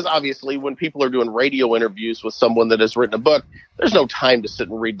 because obviously when people are doing radio interviews with someone that has written a book, there's no time to sit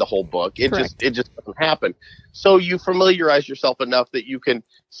and read the whole book. It just doesn't happen. So you familiarize yourself enough that you can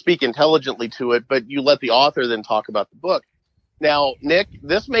speak intelligently to it, but you let the author then talk about the book. Now, Nick,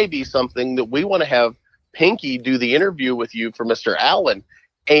 this may be something that we want to have Pinky do the interview with you for Mr. Allen.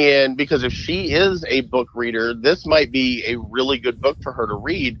 And because if she is a book reader, this might be a really good book for her to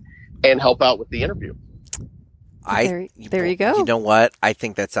read and help out with the interview. There you go. You know what? I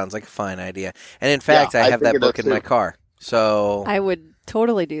think that sounds like a fine idea. And in fact, I have that book in my car. So I would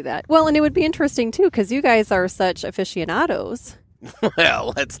totally do that. Well, and it would be interesting too, because you guys are such aficionados.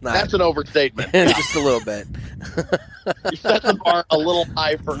 Well, let's not. That's an overstatement. Just a little bit. You set the bar a little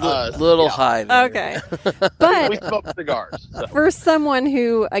high for us. Little high there. Okay. But we smoke cigars. So. For someone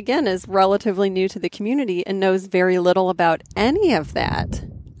who, again, is relatively new to the community and knows very little about any of that,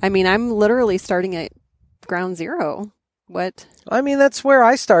 I mean, I'm literally starting at ground zero. What? I mean, that's where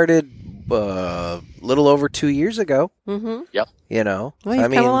I started a little over 2 years ago. Mm-hmm. Yep. Well,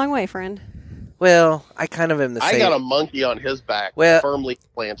 you've come a long way, friend. Well, I kind of am the same. I got a monkey on his back, firmly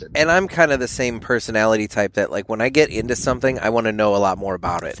planted. And I'm kind of the same personality type that, like, when I get into something, I want to know a lot more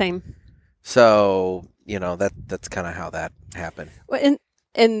about it. Same. So, that's kind of how that happened. Well,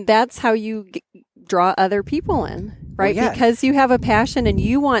 and that's how you draw other people in, right? Well, yeah. Because you have a passion and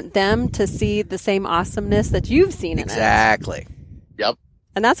you want them to see the same awesomeness that you've seen in it. Exactly. Yep.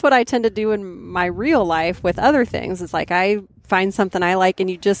 And that's what I tend to do in my real life with other things. It's like I find something I like and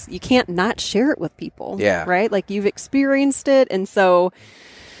you can't not share it with people. Yeah. Right? Like you've experienced it. And so,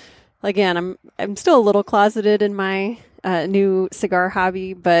 again, I'm still a little closeted in my new cigar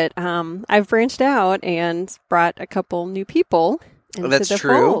hobby, but I've branched out and brought a couple new people into the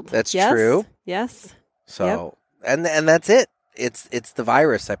fold. That's true. Yes. So, and that's it. It's the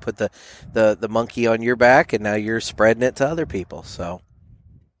virus. I put the monkey on your back and now you're spreading it to other people. So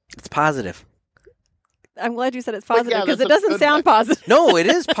it's positive. I'm glad you said it's positive because it doesn't sound positive. No, it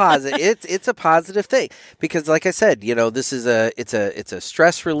is positive. It's a positive thing because, like I said, this is it's a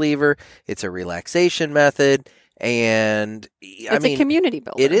stress reliever. It's a relaxation method, and it's a community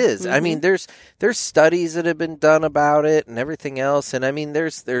builder. It is. Mm-hmm. I mean, there's studies that have been done about it and everything else, and I mean,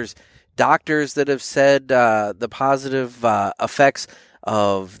 there's doctors that have said the positive effects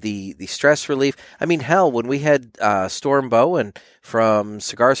the stress relief. I mean, hell, when we had Storm Bowen from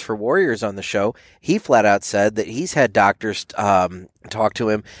Cigars for Warriors on the show, he flat out said that he's had doctors talk to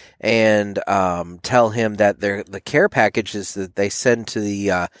him and tell him that the care packages that they send to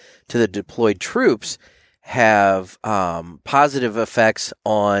the deployed troops have positive effects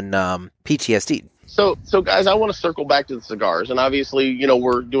on PTSD. So guys, I want to circle back to the cigars, and obviously,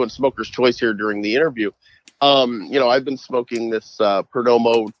 we're doing Smoker's Choice here during the interview. I've been smoking this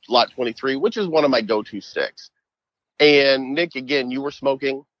Perdomo Lot 23, which is one of my go-to sticks. And Nick, again, you were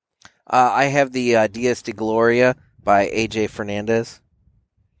smoking. I have the Diaz de Gloria by AJ Fernandez.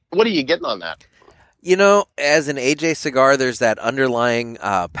 What are you getting on that? As an AJ cigar, there's that underlying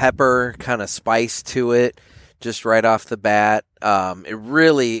pepper kind of spice to it. Just right off the bat,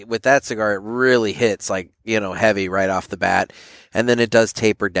 with that cigar, it really hits heavy right off the bat, and then it does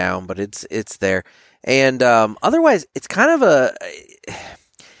taper down, but it's there. And otherwise, it's kind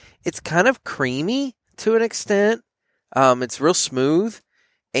of creamy to an extent. It's real smooth,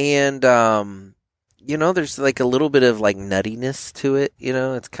 and there's like a little bit of like nuttiness to it.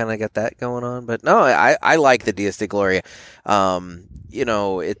 It's kind of got that going on. But no, I like the Diaz de Gloria.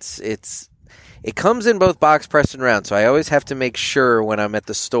 It comes in both box pressed and round, so I always have to make sure when I'm at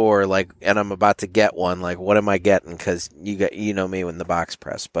the store, and I'm about to get one, what am I getting? Because you know me when the box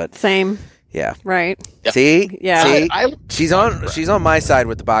press, but same, yeah, right. Yep. See, yeah, see? She's on my side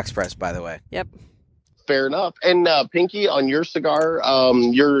with the box press, by the way. Yep, fair enough. And Pinky, on your cigar,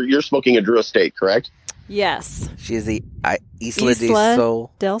 you're smoking a Drew Estate, correct? Yes, she is the Isla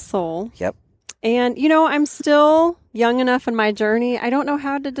del Sol. Yep. And, I'm still young enough in my journey. I don't know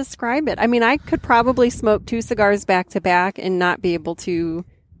how to describe it. I mean, I could probably smoke 2 cigars back to back and not be able to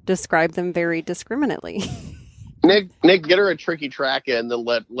describe them very discriminately. Nick, get her a tricky track and then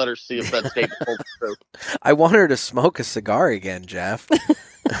let her see if that statement holds true. I want her to smoke a cigar again, Jeff.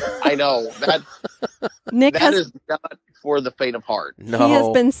 I know. Nick is not for the faint of heart. No. He has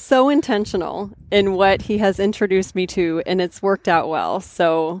been so intentional in what he has introduced me to, and it's worked out well.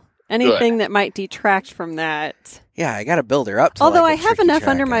 So anything that might detract from that. Yeah, I got to build her up to Although I have enough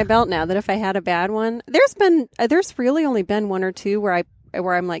under my belt now that if I had a bad one, there's really only been 1 or 2 where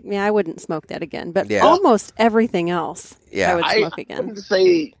I'm like, yeah, I wouldn't smoke that again. But almost everything else, I would smoke again. I wouldn't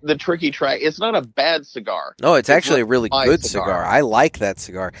say the tricky track. It's not a bad cigar. No, it's actually a really good cigar. I like that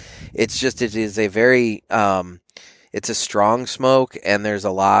cigar. It's just, it is a very, it's a strong smoke, and there's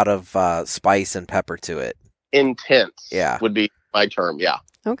a lot of spice and pepper to it. Intense, would be my term, yeah.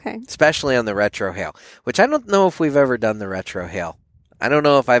 Okay. Especially on the Retro Hail, which I don't know if we've ever done the Retro Hail. I don't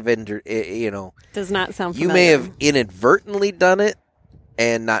know if I've does not sound familiar. You may have inadvertently done it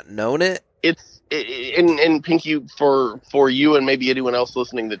and not known it. It's and Pinky, for you and maybe anyone else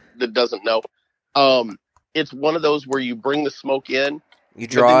listening that doesn't know, it's one of those where you bring the smoke in, you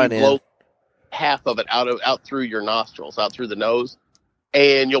draw it blow in, half of it out through your nostrils, out through the nose,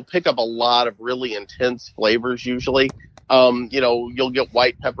 and you'll pick up a lot of really intense flavors usually. You'll get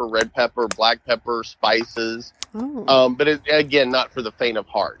white pepper, red pepper, black pepper, spices. Oh. But again, not for the faint of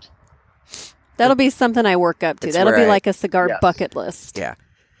heart. That'll be something I work up to. It's That'll be like a cigar bucket list. Yeah.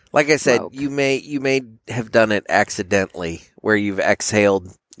 Like I said, Smoke. you may have done it accidentally where you've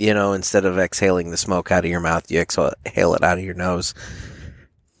exhaled, instead of exhaling the smoke out of your mouth, you exhale it out of your nose.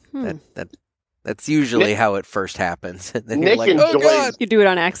 That's usually how it first happens. And then Nick you're like, oh, God. You do it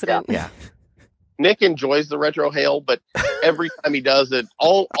on accident. Yeah. Nick enjoys the Retro Hail, but every time he does it,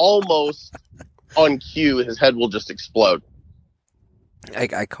 almost on cue, his head will just explode.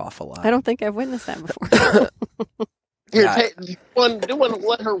 I cough a lot. I don't think I've witnessed that before. Here, do one.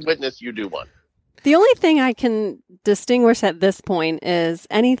 Let her witness you do one. The only thing I can distinguish at this point is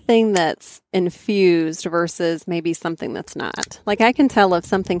anything that's infused versus maybe something that's not. Like I can tell if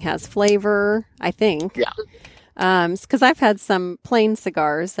something has flavor, I think. Yeah. Because I've had some plain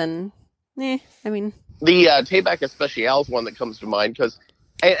cigars and, the Tabak Especial is one that comes to mind because,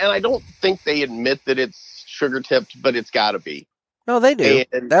 and I don't think they admit that it's sugar tipped, but it's got to be. No, they do.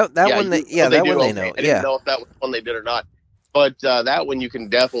 That one, that one they know. I didn't know if that was one they did or not. But that one, you can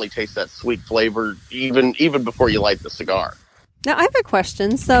definitely taste that sweet flavor even before you light the cigar. Now, I have a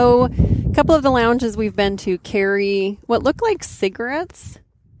question. So, a couple of the lounges we've been to carry what look like cigarettes,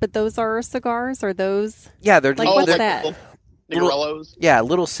 but those are cigars? Are those? Yeah, they're like, what's that? Cigarellos?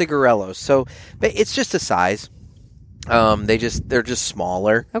 Little cigarellos. So, it's just a size. They're just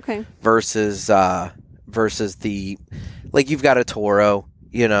smaller. Okay. Versus the, like you've got a Toro,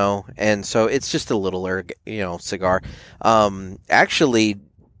 and so it's just a littler, cigar. Actually,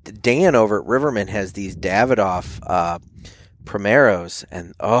 Dan over at Riverman has these Davidoff Primeros,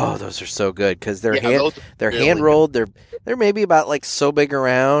 and those are so good because they're they're really hand rolled. They're maybe about like so big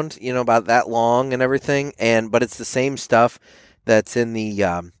around, about that long and everything, but it's the same stuff that's in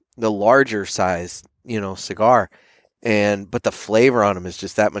the larger size, cigar. But the flavor on them is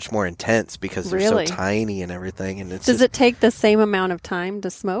just that much more intense because they're Really? so tiny and everything. And Does it take the same amount of time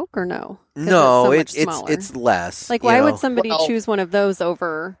to smoke or no? 'Cause No, it's so much smaller. it's less. Like, why you would know? somebody Well- choose one of those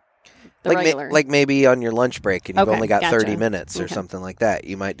over the like regular? like maybe on your lunch break and you've Okay, only got gotcha. 30 minutes or Okay. something like that.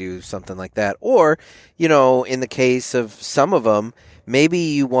 You might do something like that. Or, in the case of some of them, maybe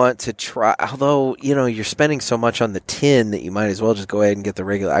you want to try, although, you're spending so much on the tin that you might as well just go ahead and get the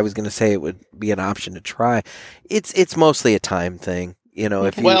regular. I was going to say it would be an option to try. It's mostly a time thing,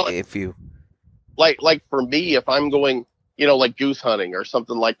 Okay. if you like for me, if I'm going, like goose hunting or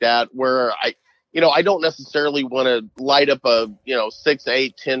something like that, where I don't necessarily want to light up a, $6,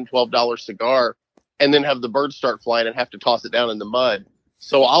 $8, $10, $12 cigar and then have the birds start flying and have to toss it down in the mud.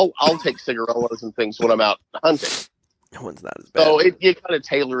 So I'll take cigarillos and things when I'm out hunting. that one's not as bad. So you kind of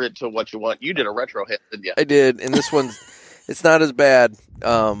tailor it to what you want. You did a retro hit, didn't you? I did, and this one's it's not as bad.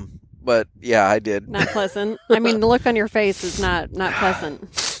 But yeah, I did. Not pleasant. I mean, the look on your face is not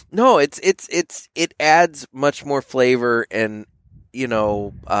pleasant. No, it adds much more flavor, and you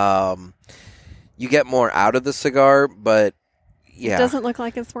get more out of the cigar. But yeah, It doesn't look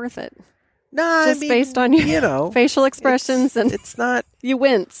like it's worth it. no, Just based on your facial expressions, and it's not. you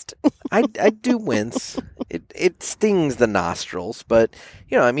winced. I do wince. It stings the nostrils, but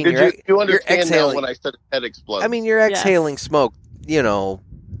I mean, Did you you're understand now exhaling. when I said head explodes? I mean, you're exhaling smoke.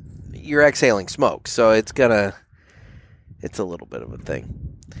 You're exhaling smoke, so it's a little bit of a thing.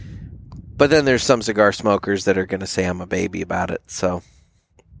 But then there's some cigar smokers that are gonna say I'm a baby about it. So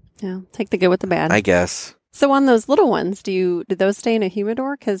Yeah, take the good with the bad. I guess. So on those little ones, do those stay in a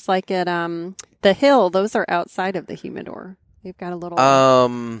humidor? Because like at the Hill, those are outside of the humidor. They've got a little.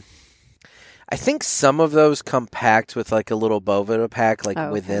 I think some of those come packed with like a little Boveda pack, like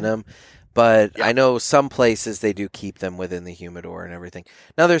okay. within them. But Yeah. I know some places they do keep them within the humidor and everything.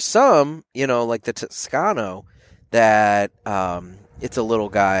 Now there's some, like the Toscano, that it's a little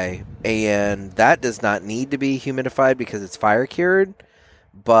guy, and that does not need to be humidified because it's fire cured.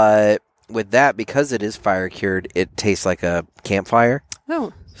 But with that, because it is fire cured, it tastes like a campfire.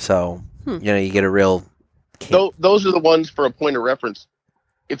 Oh, So you get a real. Those are the ones, for a point of reference.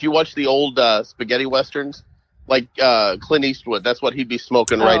 If you watch the old spaghetti westerns, like Clint Eastwood, that's what he'd be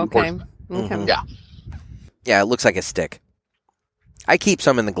smoking riding okay. horseback. Okay. Mhm. Yeah. Yeah, it looks like a stick. I keep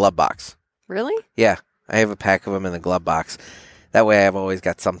some in the glove box. Really? Yeah, I have a pack of them in the glove box. That way I've always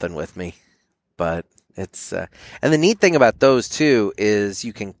got something with me. But it's and the neat thing about those too is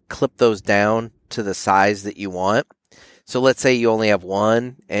you can clip those down to the size that you want. So let's say you only have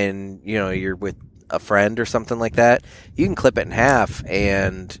one and you're with a friend or something like that. You can clip it in half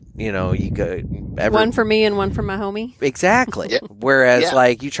and you go One for me and one for my homie. exactly. Yeah. Whereas Yeah.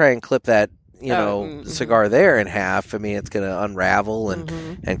 like you try and clip that mhm. cigar there in half, I mean it's going to unravel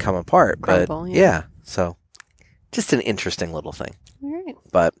and come apart. Crumble, but yeah. so just an interesting little thing. All right.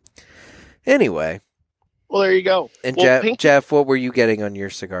 But anyway, Well, there you go. and Well, Jeff, what were you getting on your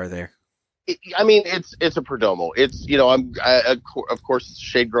cigar there? I mean, it's a Perdomo. It's of course it's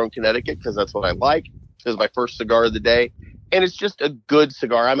shade grown Connecticut because that's what I like. It's my first cigar of the day, and it's just a good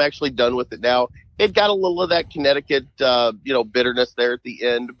cigar. I'm actually done with it now. It got a little of that Connecticut bitterness there at the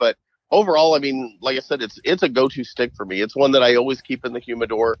end, but overall, I mean, like I said, it's a go-to stick for me. It's one that I always keep in the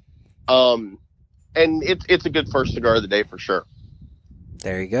humidor, and it's a good first cigar of the day for sure.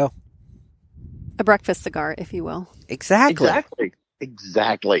 There you go. A breakfast cigar, if you will. Exactly.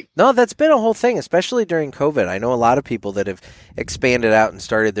 No, that's been a whole thing, especially during COVID. I know a lot of people that have expanded out and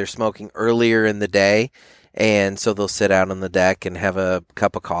started their smoking earlier in the day. And so they'll sit out on the deck and have a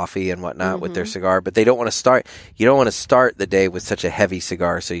cup of coffee and whatnot with their cigar. But they don't want to you don't want to start the day with such a heavy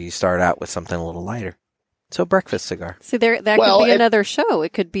cigar. So you start out with something a little lighter. So breakfast cigar. See, that could be another show.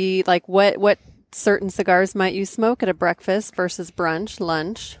 It could be like what certain cigars might you smoke at a breakfast versus brunch,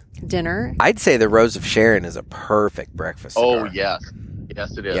 lunch, dinner. I'd say the Rose of Sharon is a perfect breakfast cigar. Oh, yes.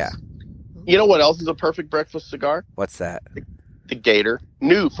 Yes, it is. Yeah. You know what else is a perfect breakfast cigar? What's that? The Gator.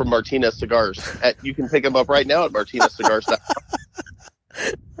 New from Martinez Cigars. You can pick them up right now at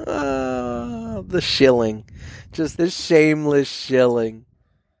martinezcigars.com. The shilling. Just the shameless shilling.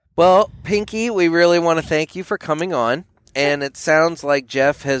 Well, Pinky, we really want to thank you for coming on. And it sounds like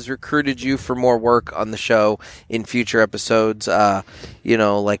Jeff has recruited you for more work on the show in future episodes.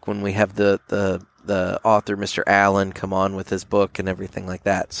 Like when we have the author, Mr. Allen, come on with his book and everything like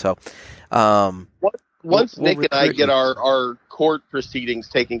that. So, Once we'll Nick and I recruit get you. our court proceedings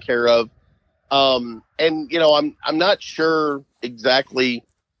taken care of, And you know, I'm not sure exactly,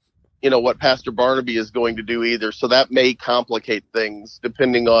 you know, what Pastor Barnaby is going to do either. So that may complicate things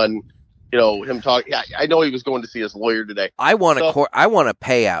depending on, you know, him talking. Yeah, I know he was going to see his lawyer today. I want a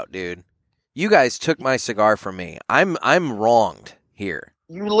payout, dude. You guys took my cigar from me. I'm wronged here.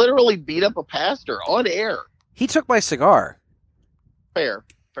 You literally beat up a pastor on air. He took my cigar. Fair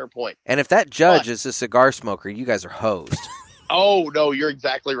point. And if that judge is a cigar smoker, you guys are hosed. Oh, no, you're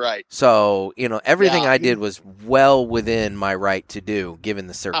exactly right. So, you know, everything I did was well within my right to do, given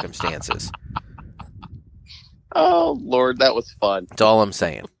the circumstances. Oh, Lord, that was fun. That's all I'm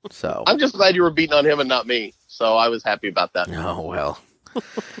saying. So I'm just glad you were beating on him and not me. So I was happy about that. Oh, well.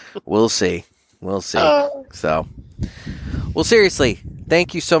 We'll see. So, well, seriously,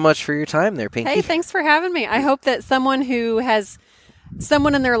 thank you so much for your time there, Pinky. Hey, thanks for having me. I hope that someone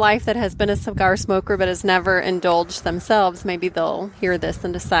in their life that has been a cigar smoker but has never indulged themselves, maybe they'll hear this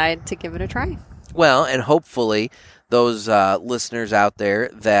and decide to give it a try. Well, and hopefully those listeners out there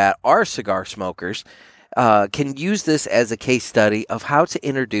that are cigar smokers can use this as a case study of how to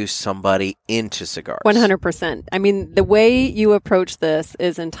introduce somebody into cigars. 100%. I mean, the way you approach this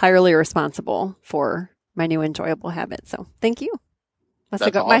is entirely responsible for my new enjoyable habit. So thank you.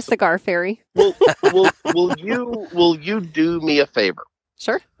 My cigar fairy. Will you do me a favor?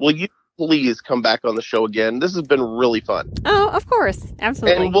 Sure. Will you please come back on the show again? This has been really fun. Oh, of course.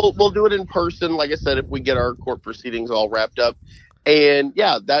 Absolutely. And we'll do it in person, like I said, if we get our court proceedings all wrapped up. And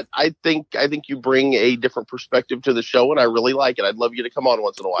yeah, that I think you bring a different perspective to the show, and I really like it. I'd love you to come on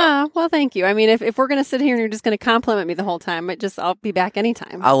once in a while. Well, thank you. I mean, if we're going to sit here and you're just going to compliment me the whole time, I'll be back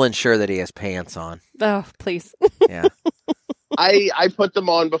anytime. I'll ensure that he has pants on. Oh, please. Yeah. I put them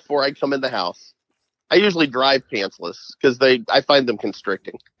on before I come in the house. I usually drive pantsless because I find them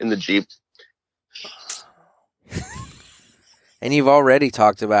constricting in the Jeep. And you've already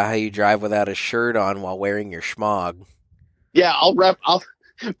talked about how you drive without a shirt on while wearing your schmog. Yeah, I'll wrap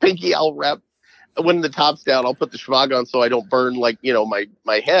when the top's down. I'll put the schmog on so I don't burn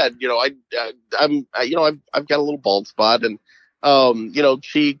my head. You know, I've got a little bald spot and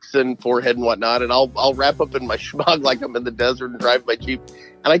cheeks and forehead and whatnot, and I'll wrap up in my schmog like I'm in the desert and drive my Jeep.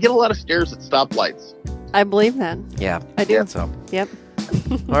 And I get a lot of stares at stoplights. I believe that. Yeah, I do. So. Yep.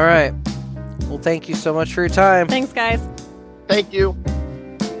 All right. Well, thank you so much for your time. Thanks, guys. Thank you.